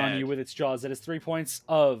snaps down on Dead. you with its jaws. That is 3 points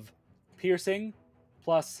of piercing,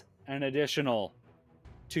 plus an additional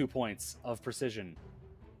 2 points of precision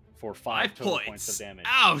for 5 total points of damage.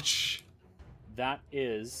 Ouch. That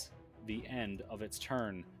is the end of its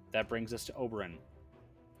turn. That brings us to Oberyn.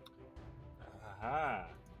 Aha.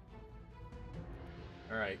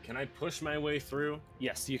 All right, can I push my way through?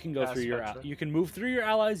 Yes, you can go Pass through your. Spectre. You can move through your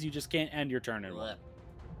allies. You just can't end your turn in one.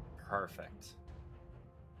 Perfect.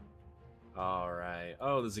 All right.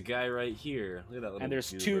 Oh, there's a guy right here. Look at that little. And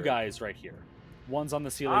there's goober. 2 guys right here. One's on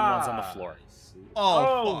the ceiling. One's on the floor. I see.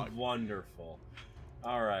 Oh, fuck. Wonderful.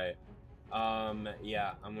 All right.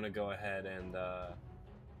 Yeah, I'm gonna go ahead and.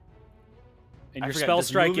 And I your forget, spell does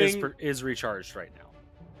strike moving- is recharged right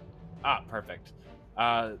now. Perfect.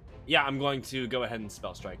 Yeah, I'm going to go ahead and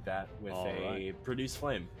spell strike that with All a right. produce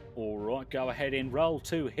flame. All right, go ahead and roll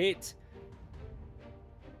to hit.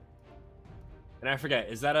 And I forget,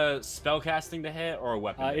 is that a spell casting to hit or a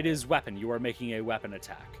weapon? to It hit? is weapon. You are making a weapon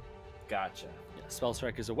attack. Gotcha. Yeah, spell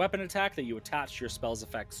strike is a weapon attack that you attach your spell's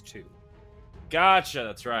effects to. Gotcha.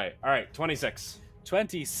 That's right. All right, 26.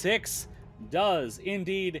 26 does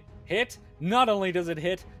indeed hit. Not only does it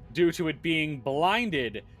hit, due to it being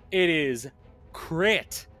blinded, it is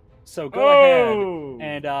crit. So go ahead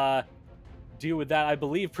and deal with that. I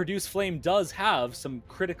believe Produce Flame does have some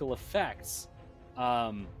critical effects.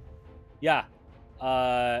 Yeah.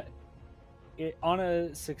 On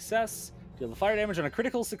a success, deal the fire damage. On a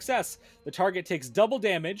critical success, the target takes double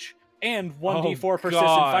damage and 1d4 persistent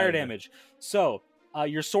fire God. damage. So,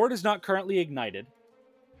 your sword is not currently ignited.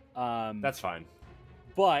 That's fine.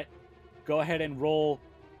 But go ahead and roll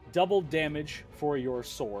double damage for your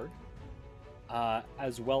sword,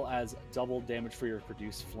 as well as double damage for your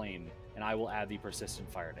Produce Flame, and I will add the persistent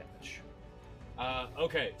fire damage.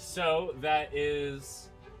 Okay, so that is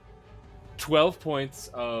 12 points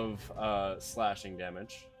of slashing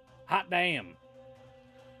damage, Hot damn!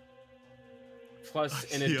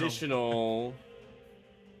 plus an Yo. additional.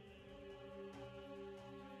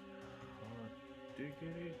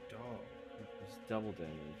 It's double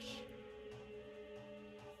damage.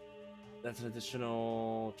 That's an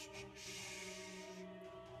additional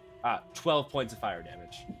 12 points of fire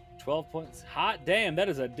damage. 12 points. Hot damn! That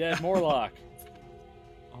is a dead Morlock.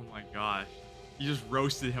 Oh my gosh. You just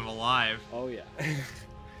roasted him alive. Oh yeah.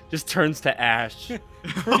 Just turns to ash.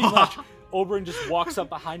 Pretty much. Oberyn just walks up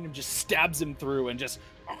behind him, just stabs him through, and just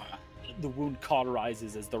the wound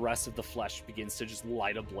cauterizes as the rest of the flesh begins to just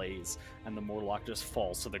light ablaze, and the Morlock just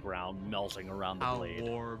falls to the ground, melting around the How blade.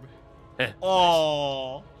 warm. Nice.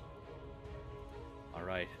 Oh. All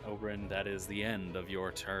right, Oberyn, that is the end of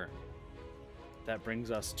your turn. That brings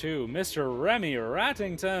us to Mr. Remy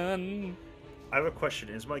Rattington. I have a question.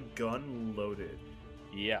 Is my gun loaded?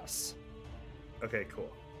 Yes. Okay, cool.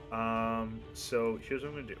 So here's what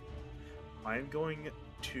I'm gonna do. I'm going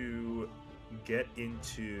to get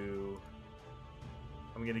into.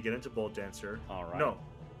 I'm gonna get into Bolt Dancer. All right. No,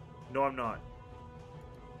 I'm not.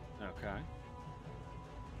 Okay.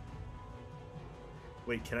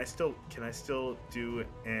 Wait, can I still do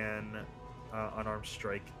an unarmed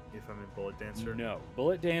strike if I'm in Bullet Dancer? No.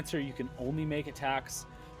 Bullet Dancer, you can only make attacks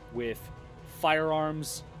with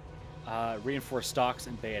firearms, reinforced stocks,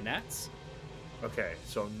 and bayonets. Okay,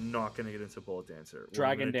 so I'm not gonna get into Bullet Dancer. What I'm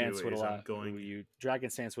Dragon gonna Dance do would is allow I'm going. you. Dragon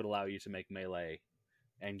Stance would allow you to make melee,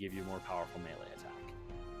 and give you a more powerful melee attack.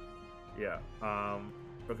 Yeah.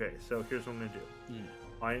 Okay, so here's what I'm gonna do.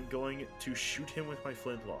 I'm going to shoot him with my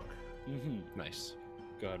flintlock. Nice.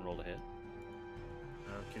 Go ahead and roll to hit.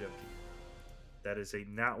 Okie dokie. That is a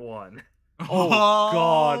nat 1. Oh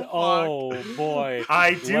God! fuck. Oh boy!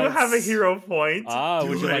 I do have a hero point.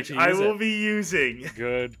 Would you like to use I will it? be using.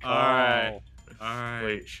 Good call. Alright. All right.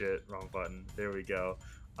 Wait, shit, wrong button. There we go.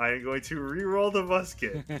 I am going to re-roll the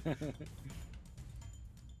musket.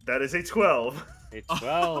 That is a 12. A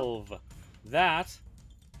 12. That,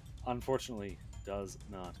 unfortunately, does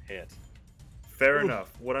not hit. Fair enough.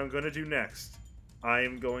 What I'm going to do next, I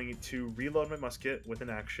am going to reload my musket with an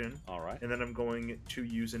action, All right. and then I'm going to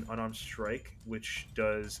use an unarmed strike, which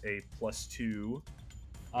does a +2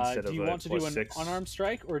 instead Do you of a want to do an +6. unarmed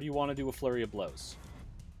strike, or do you want to do a flurry of blows?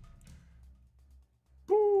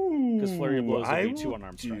 Because flurry of blows would be 2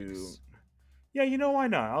 unarmed strikes. Yeah, you know, why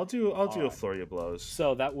not? I'll do a Alright. flurry of blows.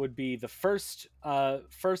 So that would be the first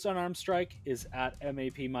unarmed strike is at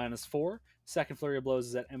MAP -4. Second flurry of blows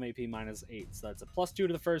is at MAP -8. So that's a +2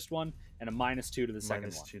 to the first one and a -2 to the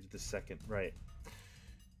second one. -2 to the second, right.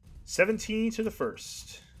 17 to the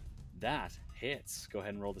first. That hits. Go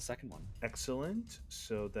ahead and roll the second one. Excellent.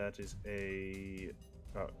 So that is a...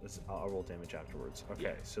 I'll roll damage afterwards. Okay,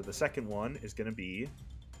 Yeah. so the second one is going to be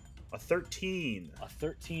a 13. A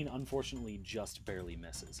 13, unfortunately, just barely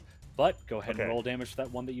misses. But go ahead and Okay. roll damage for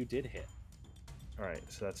that one that you did hit. All right,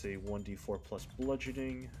 so that's a 1d4 plus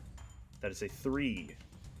bludgeoning. That is a 3.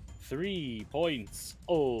 3 points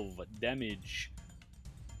of damage.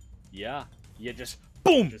 Yeah, you just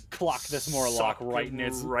boom, Just clock this Morlock sock right him in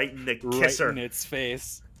its right in the right kisser. in its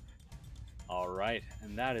face. All right,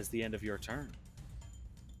 and that is the end of your turn.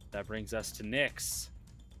 That brings us to Nyx.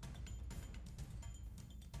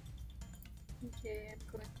 Okay, I'm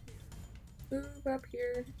going to move up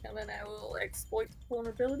here, and then I will exploit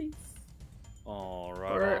vulnerabilities. All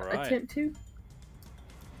right, Or all right. attempt to.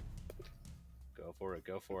 Go for it,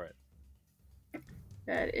 go for it.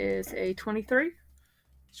 That is a 23.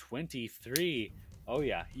 23. Oh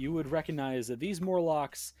yeah, you would recognize that these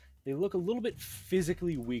Morlocks, they look a little bit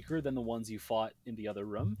physically weaker than the ones you fought in the other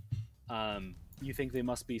room. You think they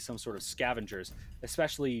must be some sort of scavengers,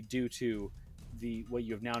 especially due to what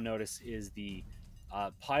you have now noticed is the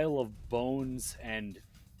pile of bones and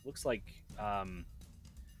looks like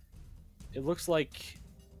it looks like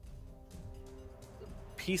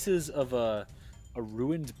pieces of a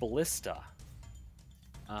ruined ballista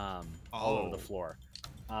all over the floor.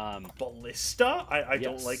 Ballista? I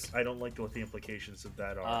Yes. don't like what the implications of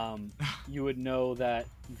that are. You would know that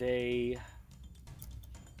they,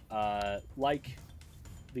 like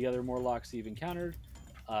the other Morlocks you've encountered,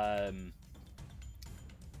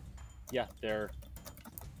 yeah, they're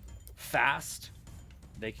fast.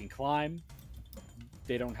 They can climb.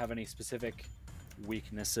 They don't have any specific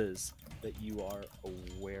weaknesses that you are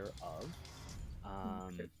aware of.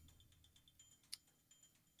 Okay.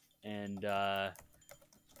 And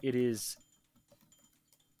it is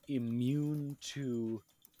immune to.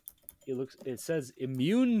 It says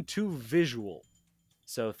immune to visual.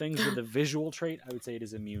 So things with a visual trait, I would say it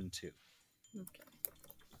is immune to. Okay.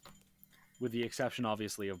 With the exception,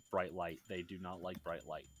 obviously, of bright light. They do not like bright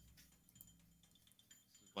light.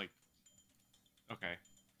 Like, okay.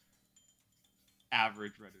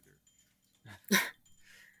 Average Redditor.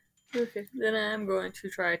 Okay, then I'm going to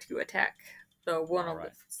try to attack the one on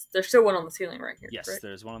Alright. the... There's still one on the ceiling right here, Yes, right?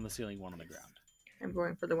 there's one on the ceiling, one on the ground. I'm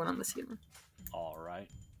going for the one on the ceiling. All right,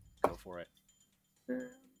 go for it.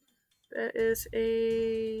 That is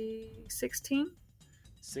a 16.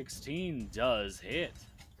 16 does hit.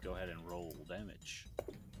 Go ahead and roll damage.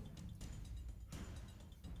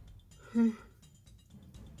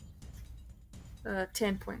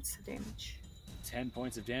 10 points of damage. 10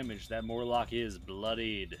 points of damage. That Morlock is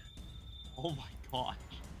bloodied. Oh my gosh.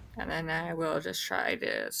 And then I will just try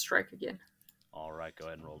to strike again. All right, go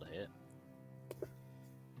ahead and roll to hit.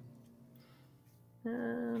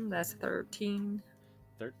 That's 13.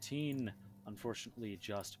 13, unfortunately,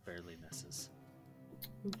 just barely misses.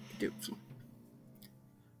 Dookie.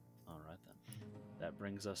 All right, then. That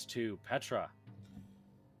brings us to Petra.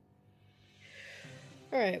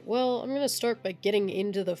 Alright, well, I'm gonna start by getting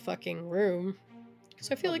into the fucking room.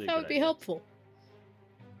 Because I feel like Probably a that good would be idea. helpful.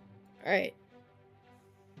 Alright.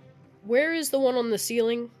 Where is the one on the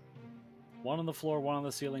ceiling? One on the floor, one on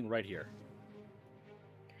the ceiling, right here.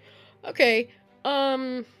 Okay,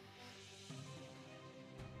 Nope,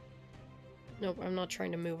 I'm not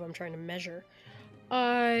trying to move, I'm trying to measure.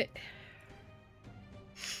 The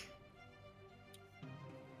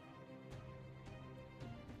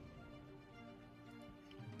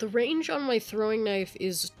range on my throwing knife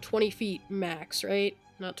is 20 feet max, right?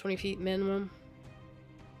 Not 20 feet minimum?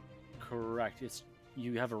 Correct.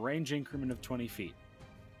 You have a range increment of 20 feet.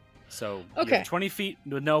 So you Okay. have 20 feet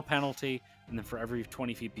with no penalty, and then for every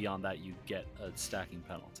 20 feet beyond that, you get a stacking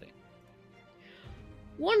penalty.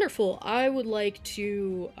 Wonderful. I would like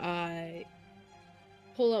to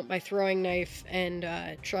pull out my throwing knife and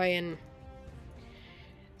try and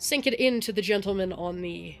sink it into the gentleman on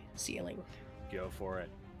the ceiling. Go for it.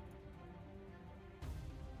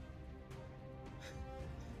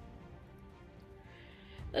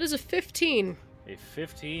 That is a 15. A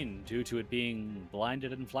 15, due to it being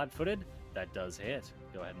blinded and flat-footed, that does hit.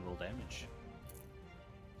 Go ahead and roll damage.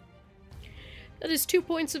 That is 2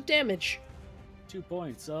 points of damage. 2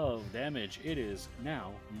 points of damage. It is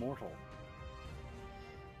now mortal.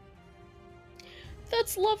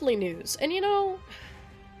 That's lovely news. And you know,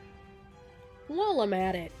 while I'm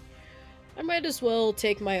at it, I might as well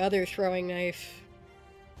take my other throwing knife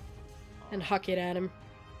and huck it at him.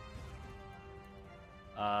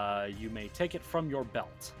 You may take it from your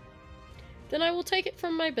belt. Then I will take it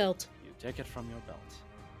from my belt. You take it from your belt.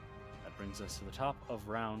 That brings us to the top of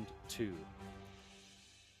round 2.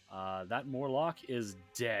 That Morlock is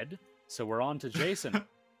dead, so we're on to Jason.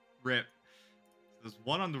 Rip. There's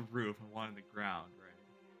one on the roof and one on the ground,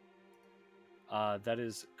 right? That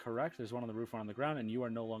is correct. There's one on the roof, one on the ground, and you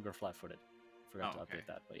are no longer flat-footed. Forgot to Oh, okay. update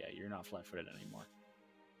that, but yeah, you're not flat-footed anymore.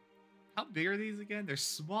 How big are these again? They're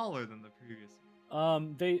smaller than the previous.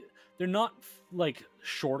 They're not like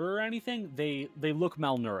shorter or anything. They look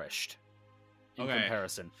malnourished in Okay.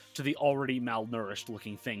 comparison to the already malnourished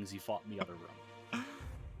looking things you fought in the other room.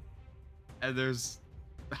 And there's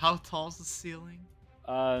how tall is the ceiling?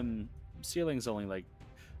 Ceiling's only like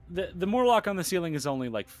the Morlock on the ceiling is only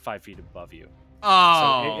like 5 feet above you.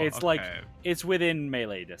 Oh, So it's like it's within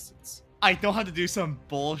melee distance. I don't have to do some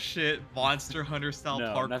bullshit Monster Hunter style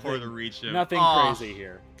No, parkour nothing- to reach him. Nothing Oh. crazy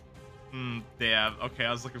here. Damn. Okay,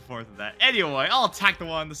 I was looking forward to that. Anyway, I'll attack the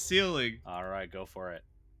one on the ceiling. All right, go for it.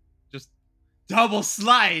 Just double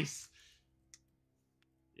slice.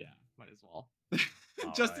 Yeah, might as well.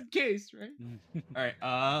 Just in case, right? All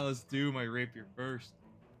right. Let's do my rapier first.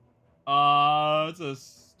 It's a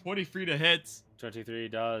 23 to hit. 23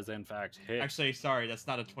 does in fact hit. Actually, sorry, that's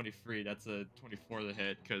not a 23. That's a 24 to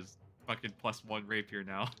hit because fucking +1 rapier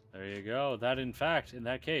now. There you go. That in fact, in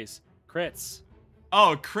that case, crits.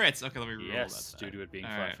 Oh, crits. Okay, let me roll Yes, that. due to it being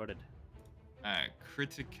All right. flat-footed. Alright,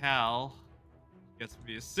 critical gets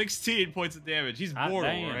me a 16 points of damage. He's Hot mortal,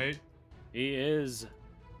 damn. right? He is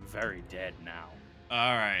very dead now.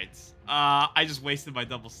 Alright. I just wasted my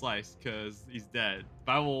double slice because he's dead.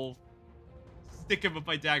 But I will stick him with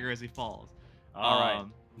my dagger as he falls. All right.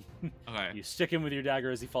 Okay. You stick him with your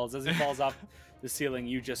dagger as he falls. As he falls off the ceiling,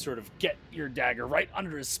 you just sort of get your dagger right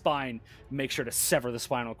under his spine, make sure to sever the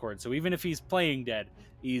spinal cord. So even if he's playing dead,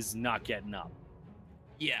 he's not getting up.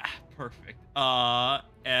 Yeah, perfect.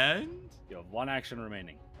 And You have one action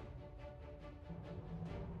remaining.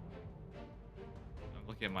 I'm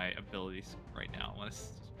looking at my abilities right now. Let's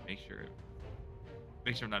just make sure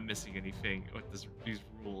I'm not missing anything with these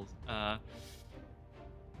rules.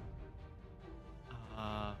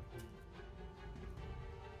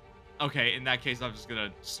 Okay, in that case, I'm just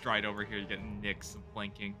gonna stride over here to get Nick some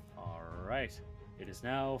flanking. All right. It is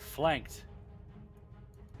now flanked.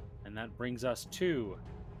 And that brings us to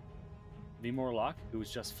the Morlock, who is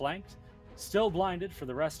just flanked. Still blinded for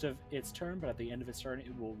the rest of its turn, but at the end of its turn,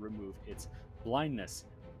 it will remove its blindness.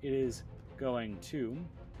 It is going to,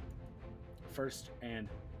 first and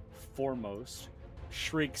foremost,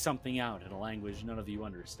 shriek something out in a language none of you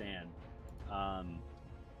understand.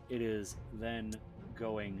 It is then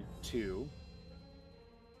going to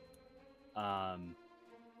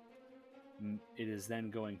It is then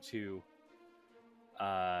going to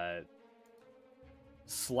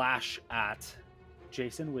slash at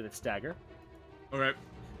Jason with its dagger. Okay.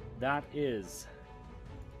 That is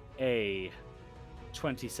a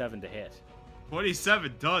 27 to hit.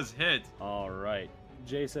 27 does hit. All right,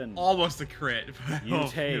 Jason. Almost a crit. You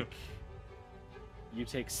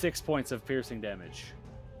take 6 points of piercing damage.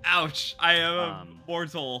 Ouch! I am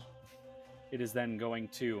mortal. It is then going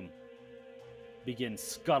to begin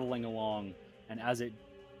scuttling along, and as it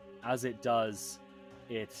does,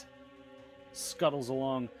 it scuttles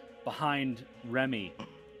along behind Remy.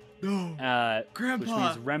 No, Grandpa. Which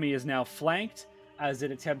means Remy is now flanked as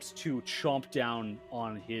it attempts to chomp down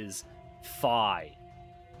on his thigh.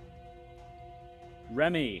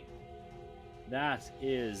 Remy, that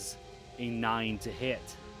is a 9 to hit.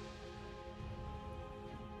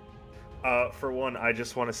 For one, I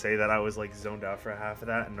just want to say that I was like zoned out for half of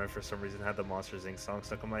that, and I for some reason had the Monsters Inc. song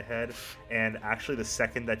stuck in my head. And actually, the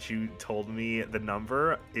second that you told me the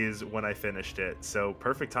number is when I finished it. So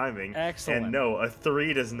perfect timing. Excellent. And no, a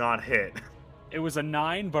 3 does not hit. It was a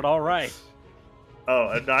 9, but all right. Oh,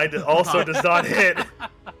 a 9 also does not hit.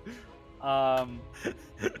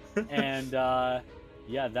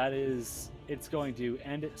 Yeah, that is. It's going to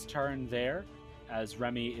end its turn there, as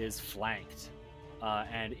Remy is flanked,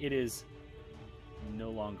 and it is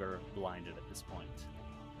no longer blinded at this point.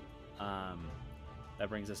 That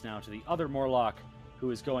brings us now to the other Morlock,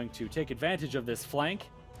 who is going to take advantage of this flank.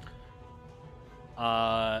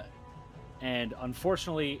 And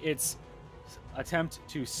unfortunately, its attempt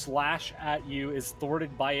to slash at you is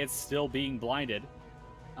thwarted by its still being blinded.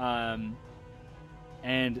 And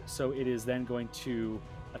so it is then going to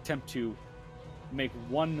attempt to make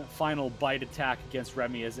one final bite attack against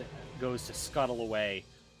Remy as it goes to scuttle away.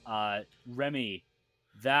 Remy,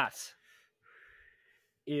 that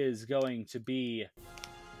is going to be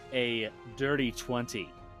a dirty 20.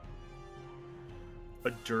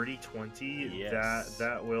 A dirty 20? Yes.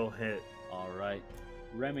 That will hit. All right.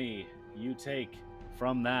 Remy, you take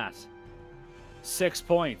from that 6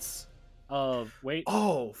 points of... Wait.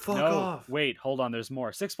 Oh, fuck no, off. Wait, hold on. There's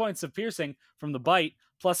more. 6 points of piercing from the bite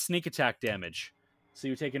plus sneak attack damage. So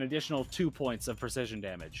you take an additional 2 points of precision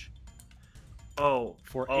damage. Oh.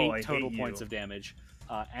 For oh, 8 total points of damage.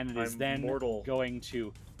 And it is then mortal. going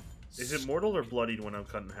to... Is it mortal or bloodied when I'm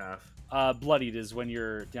cut in half? Bloodied is when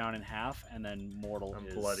you're down in half, and then mortal I'm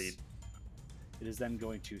is... bloodied. It is then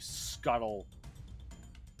going to scuttle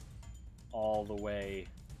all the way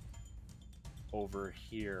over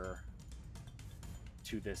here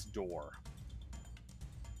to this door.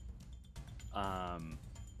 And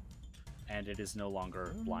it is no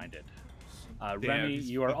longer blinded. Remy,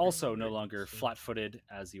 you are also no longer flat-footed,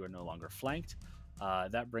 as you are no longer flanked.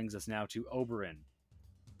 That brings us now to Oberyn.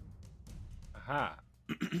 Aha.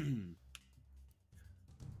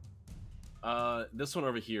 This one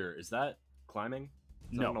over here, is that climbing?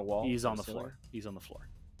 Is that No, on a wall? he's on the Ceiling? floor. He's on the floor.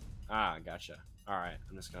 Ah, gotcha. All right,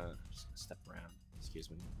 I'm just gonna step around. Excuse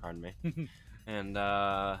me, pardon me. And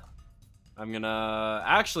I'm gonna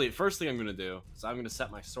actually first thing I'm gonna do is I'm gonna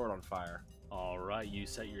set my sword on fire. All right, you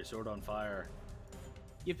set your sword on fire.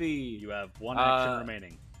 Yippee! You have one action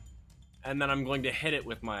remaining. And then I'm going to hit it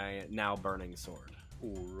with my now burning sword.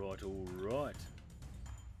 All right, all right.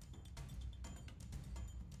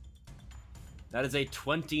 That is a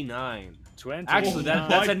 29. 20. Actually,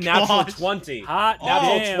 that's my a natural gosh. 20. Hot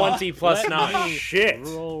Natural damn. 20 plus Let 9. me Shit.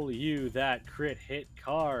 Roll you that crit hit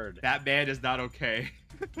card. That man is not okay.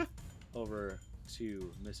 Over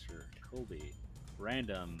to Mr. Colby.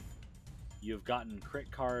 Random. You've gotten crit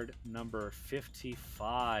card number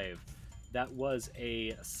 55. That was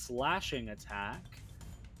a slashing attack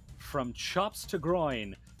from chops to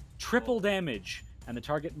groin. Triple damage. And the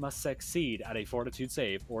target must succeed at a fortitude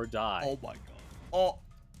save or die. Oh my god. Oh,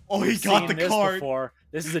 he We've got seen the this card. before.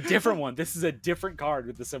 This is a different one. This is a different card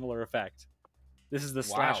with a similar effect. This is the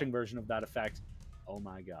slashing version of that effect. Oh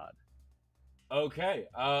my god. Okay.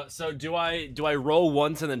 So do I roll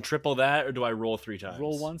once and then triple that, or do I roll 3 times?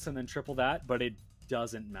 Roll once and then triple that, but it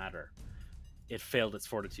doesn't matter. It failed its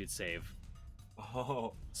fortitude save.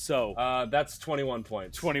 Oh. So that's 21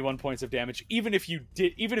 points. 21 points of damage. Even if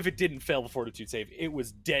it didn't fail the fortitude save, it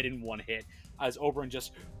was dead in one hit. As Oberyn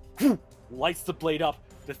just lights the blade up,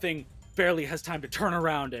 the thing barely has time to turn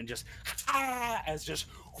around and just as just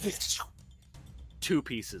 2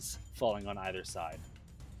 pieces falling on either side.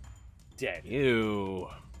 Dead. Ew.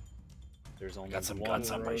 There's only Got some one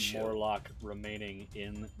guts on my shoe. Morlock remaining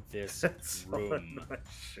in this That's room. on my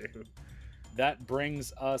shoe. That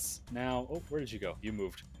brings us now... Oh, where did you go? You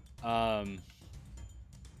moved. That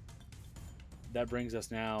brings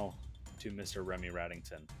us now to Mr. Remy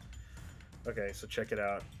Raddington. Okay, so check it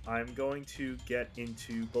out. I'm going to get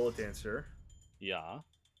into Bullet Dancer. Yeah.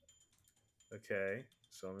 Okay,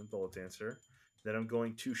 so I'm in Bullet Dancer. Then I'm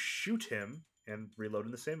going to shoot him and reload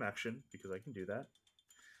in the same action because I can do that.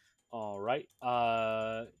 All right.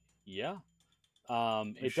 Yeah.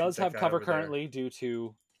 me It shoot does that have guy cover over there. currently due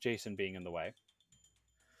to Jason being in the way.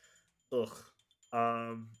 Ugh.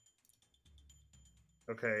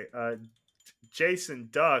 Okay. Jason,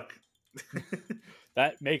 duck.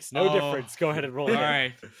 That makes no Oh, difference. Go ahead and roll All it.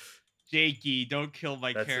 right, Jakey, don't kill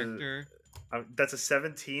my That's a- character. That's a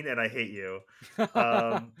 17, and I hate you.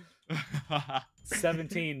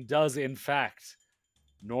 17 does, in fact,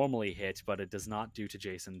 normally hit, but it does not due to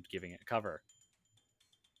Jason giving it cover.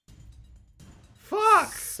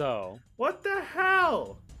 Fuck! So, What the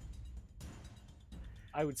hell?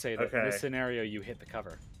 I would say that in Okay. this scenario, you hit the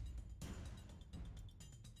cover.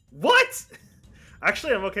 What?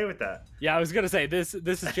 Actually, I'm okay with that. Yeah, I was gonna say this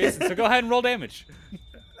is Jason, so go ahead and roll damage.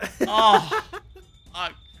 Oh,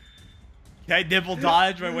 can I nibble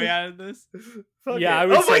dodge my way out of this? Fuck Yeah, it. I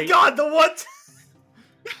would oh my say- god, the one.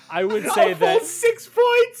 I would say A full that 6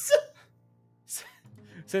 points.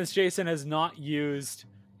 since Jason has not used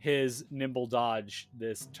his nimble dodge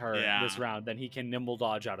this Yeah. round, then he can nimble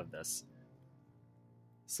dodge out of this.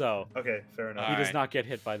 So Okay, fair enough. he does Alright. not get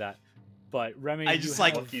hit by that. But Remy, I you just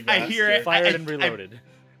have Lucky I hear it. fired and reloaded.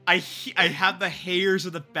 I have the hairs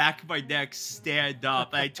on the back of my neck stand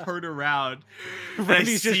up. And I turn around. And I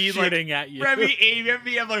Remy's just see, like, shooting at you. Remy aim at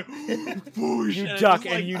me. I'm like, whoosh, You and I'm duck, just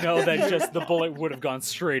and like- you know that just the bullet would have gone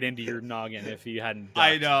straight into your noggin if you hadn't ducked.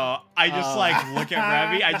 I know. I just Oh. like look at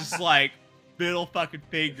Remy. I just like middle fucking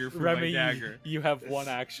finger for Remy, my you, dagger. you have one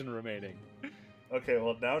action remaining. Okay,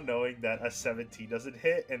 well now knowing that a 17 doesn't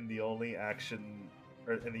hit, and the only action,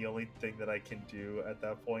 and the only thing that I can do at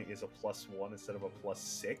that point is a +1 instead of a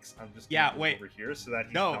 +6. I'm just gonna Yeah, move wait. over here so that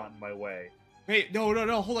he's No. not in my way. Wait, no,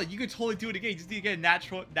 hold on. You can totally do it again. You just need to get a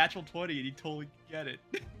natural 20, and you totally get it.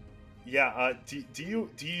 Yeah. Do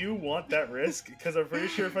you want that risk? Because I'm pretty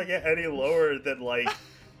sure if I get any lower than like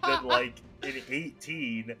an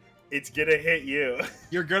 18, it's gonna hit you.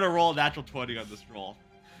 You're gonna roll a natural 20 on this roll.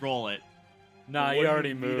 Roll it. Nah, What you do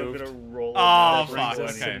already mean I'm moved. gonna roll. Oh, a That fuck,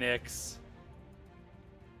 brings us okay. to Nyx.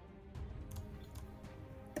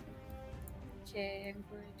 Okay, I'm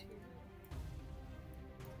going to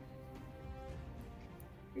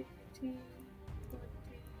 15, 20,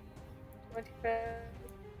 25,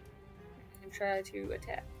 and try to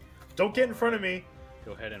attack. Don't get in front of me.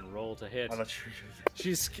 Go ahead and roll to hit. I'm not sure.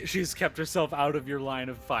 She's kept herself out of your line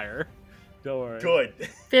of fire. Don't worry. Good.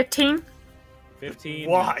 15. 15.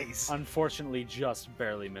 Wise. Unfortunately, just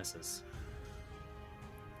barely misses.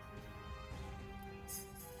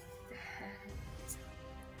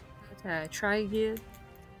 Try again.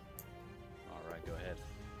 All right, go ahead.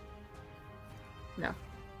 No.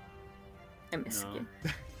 I miss No. again.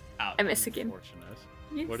 Out. I miss again. Unfortunate.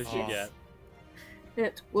 Yes, What did you Oh. get?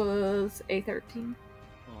 It was a 13.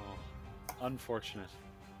 Oh, unfortunate.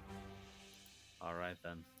 All right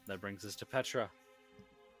then. That brings us to Petra.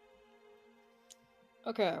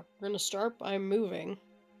 Okay, we're gonna start by moving.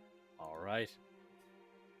 All right.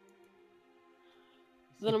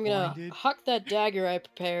 Then I'm gonna Blinded? huck that dagger I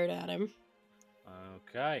prepared at him.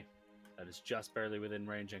 Okay. That is just barely within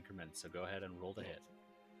range increments, so go ahead and roll to hit.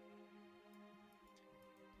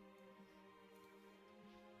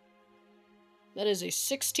 That is a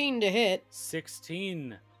 16 to hit.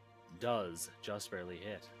 16 does just barely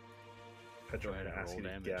hit. Petra, Go I'm ahead gonna and ask you roll to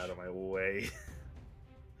damage. get out of my way.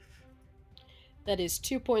 That is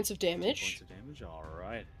 2 points of 2 damage. points of damage. All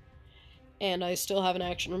right. And I still have an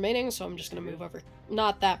action remaining, so I'm just gonna move over.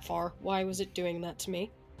 Not that far. Why was it doing that to me?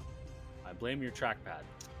 I blame your trackpad.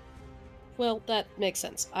 Well, that makes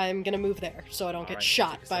sense. I'm gonna move there, so I don't All get right,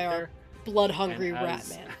 shot take a by step our there. blood-hungry And rat as-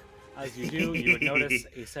 man. As you do, you would notice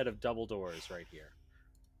a set of double doors right here.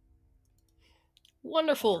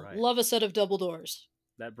 Wonderful. Alright. Love a set of double doors.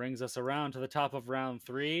 That brings us around to the top of round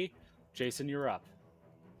 3. Jason, you're up.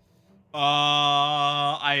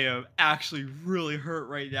 I am actually really hurt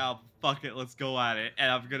right now. Fuck it, let's go at it. And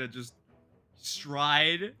I'm gonna just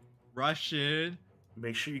stride, rush in.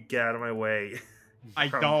 Make sure you get out of my way. I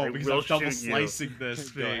Probably don't because will I'm double shoot you. slicing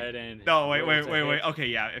this Go thing. ahead and No, wait. roll to hit. Okay,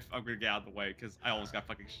 yeah, if I'm gonna get out of the way because I almost got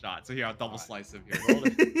fucking shot. So here, I'll double Alright. slice him here. Roll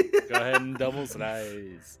it. Go ahead and double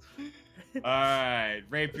slice. Alright,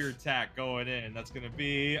 rapier attack going in. That's gonna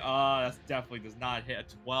be that definitely does not hit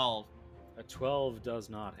a 12. A 12 does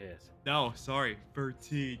not hit. No, sorry,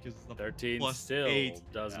 13 because it's the 13 plus still 8.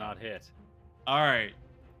 does Yeah. not hit. Alright.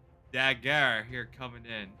 Dagger here coming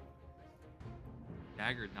in.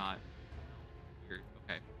 Dagger not. Weird.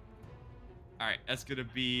 Okay. right, that's gonna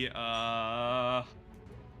be oh,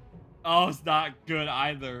 it's not good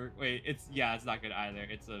either. Wait, it's not good either.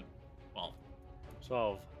 It's a 12.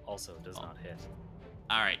 12 also does not hit.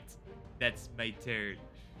 All right, that's my turn.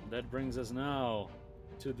 That brings us now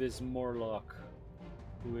to this Morlock,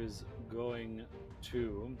 who is going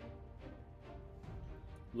to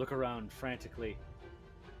look around frantically.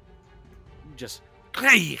 Just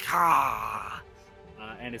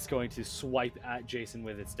and it's going to swipe at Jason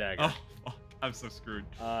with its dagger. Oh, fuck. I'm so screwed.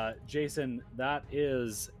 Jason, that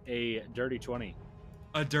is a dirty 20.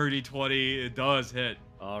 A dirty 20. It does hit.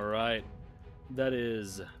 All right. That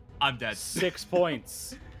is I'm dead. 6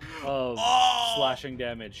 points of slashing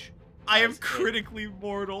damage. I am as it critically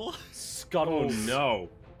mortal. Scuttles no.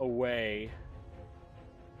 away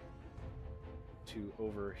to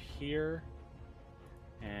over here.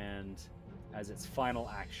 And as its final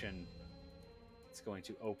action, it's going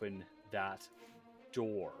to open that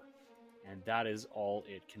door. And that is all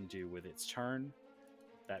it can do with its turn.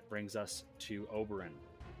 That brings us to Oberon.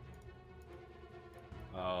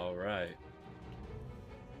 All right.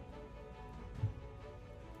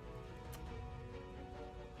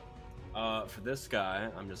 For this guy,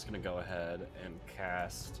 I'm just gonna go ahead and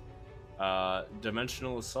cast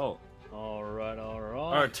Dimensional Assault. All right.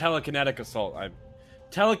 Or Telekinetic Assault.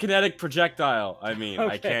 Telekinetic Projectile. I mean, I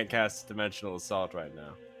Okay. can't cast Dimensional Assault right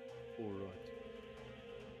now. All right.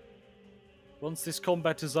 Once this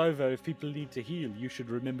combat is over, if people need to heal, you should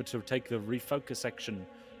remember to take the refocus action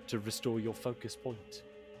to restore your focus point,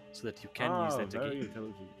 so that you can use it to very heal.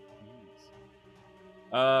 intelligent.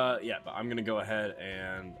 Yeah, but I'm gonna go ahead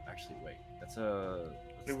and actually wait. That's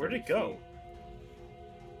Wait, where'd it 30 go?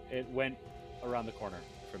 feet. It went around the corner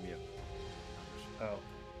from you. Oh.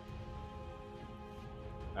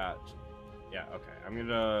 Yeah, okay. I'm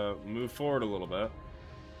gonna move forward a little bit,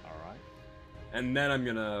 All right. and then I'm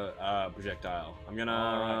gonna projectile. I'm gonna,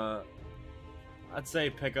 Alright. I'd say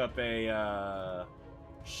pick up a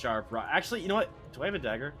sharp rock. Actually, you know what? Do I have a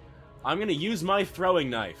dagger? I'm gonna use my throwing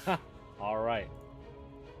knife. All right.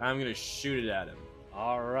 I'm gonna shoot it at him.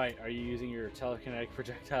 All right. Are you using your telekinetic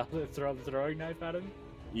projectile to throw the throwing knife at him?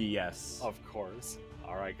 Yes. Of course.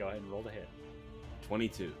 All right. Go ahead and roll the hit.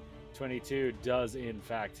 22. 22 does in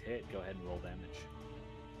fact hit. Go ahead and roll damage.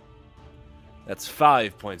 That's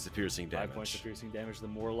 5 points of piercing 5 damage. points of piercing damage. The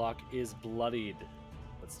Morlock is bloodied,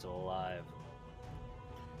 but still alive.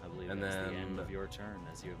 I believe And that's the then end of your turn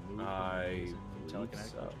as you have moved I and using believe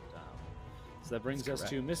telekinetic so. projectile. So that brings That's us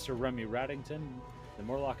to Mr. Remy Raddington. The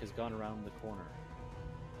Morlock has gone around the corner.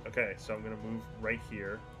 Okay, so I'm gonna move right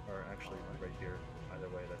here, or actually right here. Either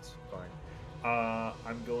way, that's fine.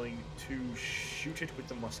 I'm going to shoot it with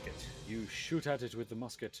the musket. You shoot at it with the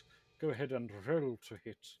musket. Go ahead and roll to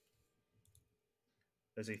hit.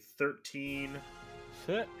 There's a 13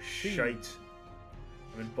 13. shite.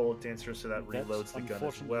 I'm in Bullet Dancer, so that That reloads the gun as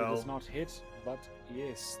unfortunately well. does not hit, but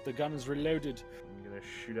yes, the gun is reloaded. I'm gonna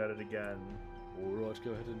shoot at it again. Alright,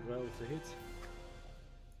 go ahead and roll to hit.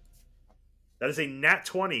 That is a nat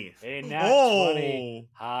 20. A nat 20.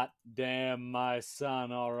 Hot damn, my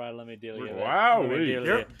son. Alright, let me deal with it. Wow, Let me deal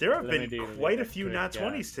with There have Let me been deal with quite it. a few Good nat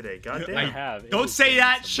God. 20s today. God I damn. I have. It Don't has say been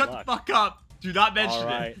that. some Shut luck. the fuck up. Do not mention All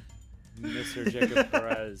it. right, Mr. Jacob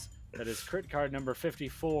Perez. That is crit card number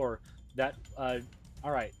 54. That,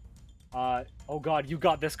 all right. Oh god, you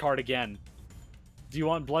got this card again. Do you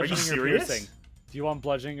want bludgeoning or serious? piercing? Do you want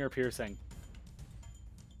bludgeoning or piercing?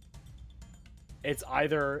 It's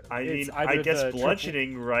either. I it's mean, either I guess the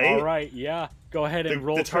bludgeoning, triple... right? All right, yeah. Go ahead and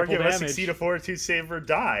roll The triple target must damage. succeed a fortitude save or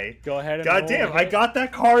die. Go ahead and God roll damn, the I hit. got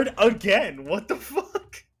that card again. What the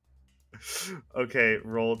fuck? Okay,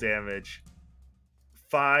 roll damage.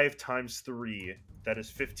 5 times 3. That is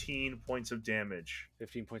 15 points of damage.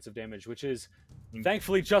 15 points of damage, which is Mm.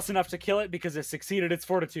 thankfully just enough to kill it because it succeeded its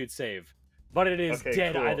fortitude save. But it is Okay,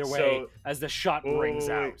 dead cool. either way So- as the shot Whoa, rings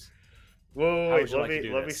wait, wait. out. Whoa, How wait, would you let like to me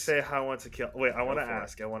do let me this? say how I want to kill. Wait, I want to for it.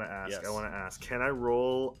 ask. I want to ask. Yes. I want to ask. Can I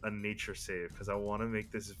roll a nature save? Because I want to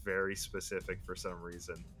make this very specific for some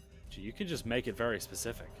reason. You can just make it very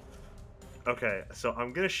specific. Okay, so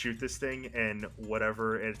I'm gonna shoot this thing in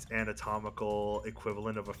whatever its anatomical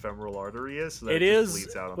equivalent of a femoral artery is. So that It it just is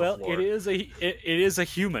bleeds out on well. the floor. it is a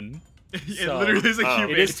human. It So- literally is a Oh.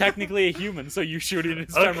 human. It is technically a human, so you shoot it in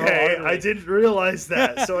its femoral Okay, artery. I didn't realize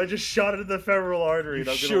that, so I just shot it in the femoral artery. You and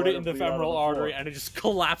I'm gonna shoot let it in the bleed out on femoral floor. artery, and it just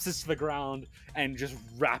collapses to the ground and just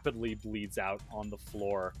rapidly bleeds out on the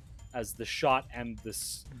floor as the shot and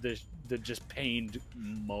the just pained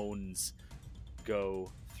moans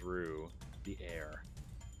go through the air.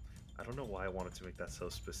 I don't know why I wanted to make that so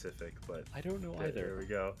specific, but I don't know there either. we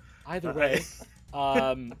go. Either way,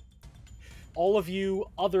 All of you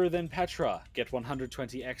other than Petra get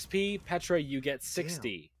 120 XP. Petra, you get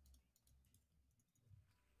 60.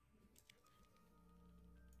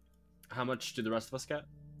 How much do the rest of us get?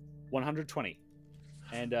 120.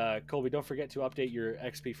 And Colby, don't forget to update your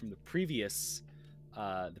XP from the previous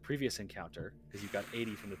encounter, because you got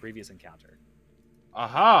 80 from the previous encounter.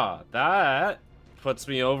 Aha! That puts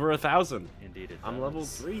me over 1,000. Indeed, it I'm does. level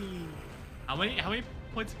 3. How many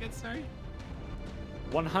points again, sorry?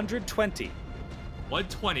 120.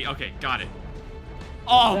 120. Okay, got it.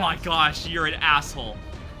 Oh my That's- gosh, you're an asshole.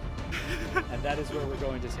 And that is where we're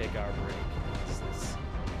going to take our break.